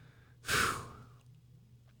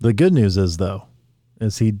 The good news is, though,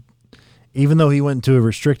 even though he went to a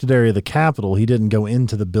restricted area of the Capitol, he didn't go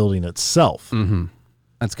into the building itself. Mm-hmm.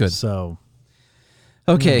 That's good. So,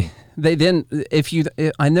 okay. They then,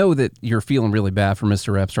 I know that you're feeling really bad for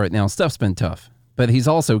Mr. Epps right now. Stuff's been tough, but he's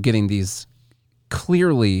also getting these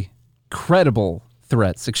clearly credible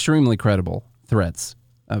threats, extremely credible threats,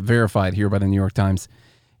 verified here by the New York Times.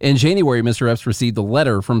 In January, Mr. Epps received a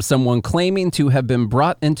letter from someone claiming to have been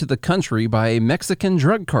brought into the country by a Mexican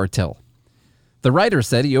drug cartel. The writer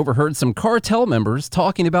said he overheard some cartel members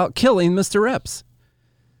talking about killing Mr. Epps.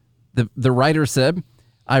 The writer said,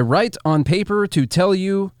 "I write on paper to tell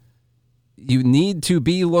you, you need to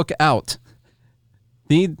be look out.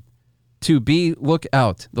 Need to be look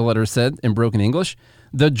out," the letter said in broken English.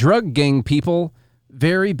 "The drug gang people,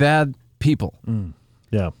 very bad people."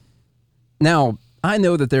 Yeah. Now, I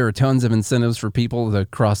know that there are tons of incentives for people to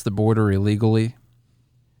cross the border illegally,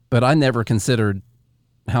 but I never considered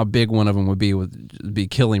how big one of them would be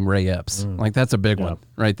killing Ray Epps. Like, that's a big one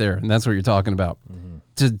right there, and that's what you're talking about.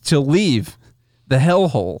 To leave the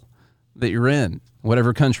hellhole that you're in,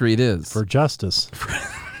 whatever country it is. For justice.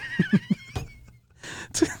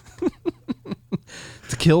 To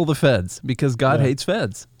kill the feds, because God hates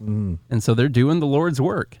feds. And so they're doing the Lord's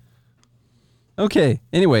work. Okay,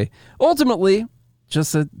 anyway, ultimately,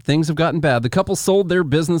 just that things have gotten bad. The couple sold their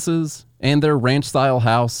businesses and their ranch-style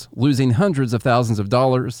house, losing hundreds of thousands of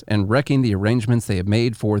dollars and wrecking the arrangements they had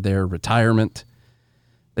made for their retirement.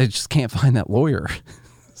 They just can't find that lawyer.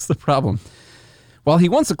 That's the problem. While he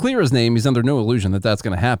wants to clear his name, he's under no illusion that that's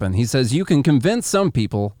going to happen. He says you can convince some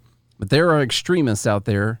people, but there are extremists out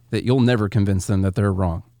there that you'll never convince them that they're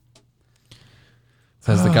wrong.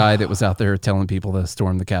 Says the guy that was out there telling people to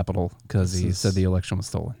storm the Capitol because he said the election was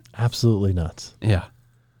stolen. Absolutely nuts. Yeah.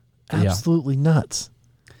 Absolutely nuts.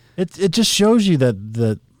 It just shows you that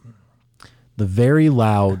the very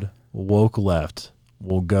loud woke left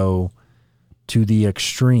will go to the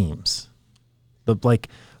extremes. The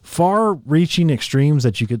far-reaching extremes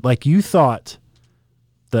that you could, like, you thought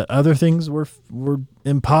that other things were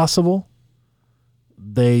impossible.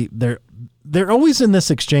 They're always in this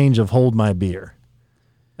exchange of hold my beer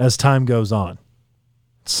as time goes on.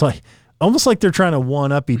 It's like almost like they're trying to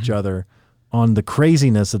one up each other on the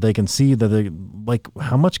craziness that they can see that they like.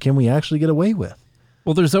 How much can we actually get away with?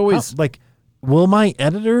 Well, there's always will my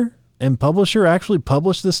editor and publisher actually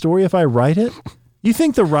publish this story if I write it? You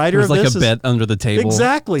think the writer there's of like this a is, bet under the table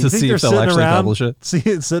exactly to see if they'll actually publish it?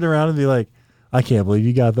 Sitting around and be like, I can't believe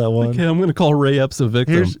you got that one. Okay, I'm going to call Ray Epps a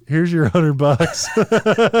victim. Here's your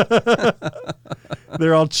 $100.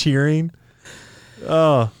 They're all cheering.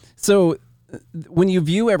 Oh, so when you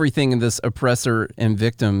view everything in this oppressor and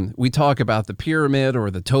victim, we talk about the pyramid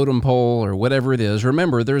or the totem pole or whatever it is.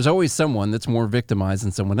 Remember, there's always someone that's more victimized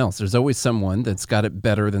than someone else. There's always someone that's got it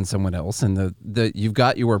better than someone else, and you've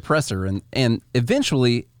got your oppressor, and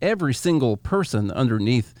eventually every single person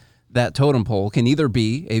underneath that totem pole can either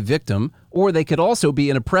be a victim or they could also be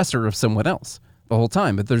an oppressor of someone else the whole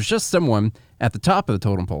time. But there's just someone at the top of the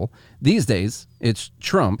totem pole. These days, it's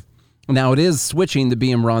Trump. Now, it is switching to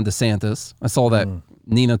being Ron DeSantis. I saw that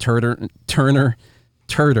Nina Turner. Nina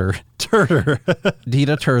Turner.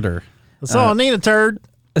 I saw Nina Turd.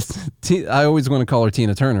 I always want to call her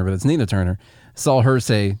Tina Turner, but it's Nina Turner. Saw her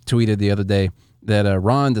tweeted the other day that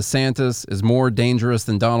Ron DeSantis is more dangerous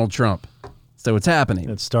than Donald Trump. So it's happening.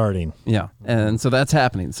 It's starting. Yeah, and so that's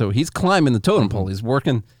happening. So he's climbing the totem pole. He's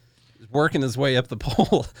working his way up the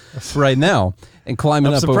pole right now and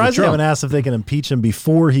climbing up over Trump. I'm surprised they haven't asked if they can impeach him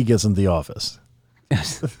before he gets into the office.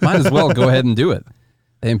 Might as well go ahead and do it.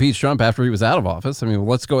 They impeached Trump after he was out of office. I mean,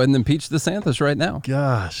 let's go ahead and impeach DeSantis right now.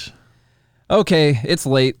 Gosh. Okay, it's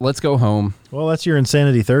late. Let's go home. Well, that's your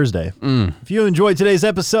Insanity Thursday. If you enjoyed today's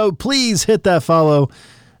episode, please hit that follow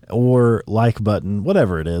or like button,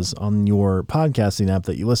 whatever it is, on your podcasting app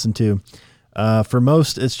that you listen to. For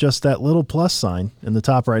most, it's just that little plus sign in the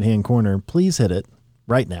top right-hand corner. Please hit it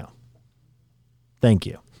right now. Thank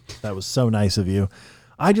you. That was so nice of you.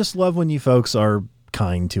 I just love when you folks are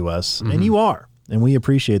kind to us, and you are, and we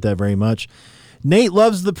appreciate that very much. Nate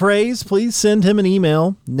loves the praise. Please send him an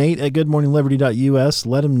email, nate@goodmorningliberty.us.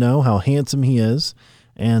 Let him know how handsome he is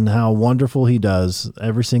and how wonderful he does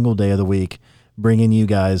every single day of the week, bringing you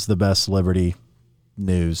guys the best Liberty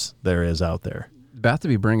news there is out there. About to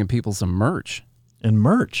be bringing people some merch. And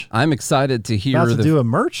merch. I'm excited to hear do a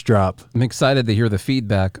merch drop. I'm excited to hear the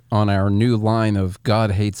feedback on our new line of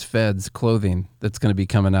God Hates Feds clothing that's going to be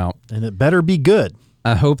coming out. And it better be good.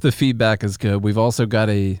 I hope the feedback is good. We've also got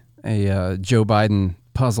a Joe Biden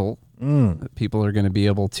puzzle that people are going to be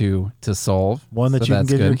able to solve. One that you can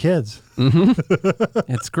give your kids.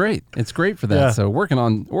 It's great. It's great for that. Yeah. So working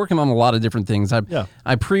on a lot of different things.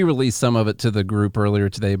 I pre-released some of it to the group earlier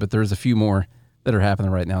today, but there's a few more that are happening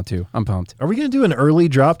right now too. I'm pumped. Are we going to do an early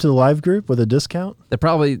drop to the live group with a discount? The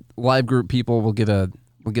probably live group people will get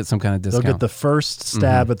some kind of discount. They'll get the first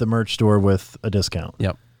stab at the merch store with a discount.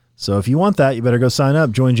 Yep. So if you want that, you better go sign up.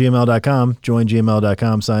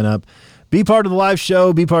 JoinGML.com, sign up. Be part of the live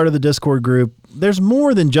show. Be part of the Discord group. There's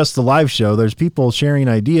more than just the live show. There's people sharing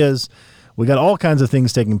ideas. We got all kinds of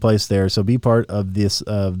things taking place there. So be part of this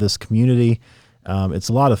community. It's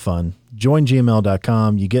a lot of fun.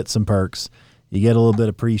 JoinGML.com. You get some perks. You get a little bit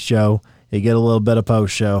of pre-show. You get a little bit of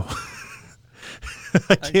post-show.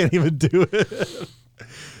 I can't even do it.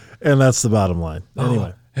 And that's the bottom line.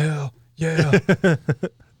 Anyway. Hell yeah.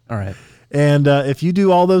 All right. And if you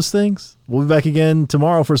do all those things, we'll be back again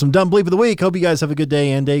tomorrow for some Dumb Bleep of the Week. Hope you guys have a good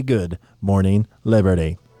day and a good morning,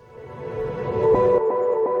 Liberty.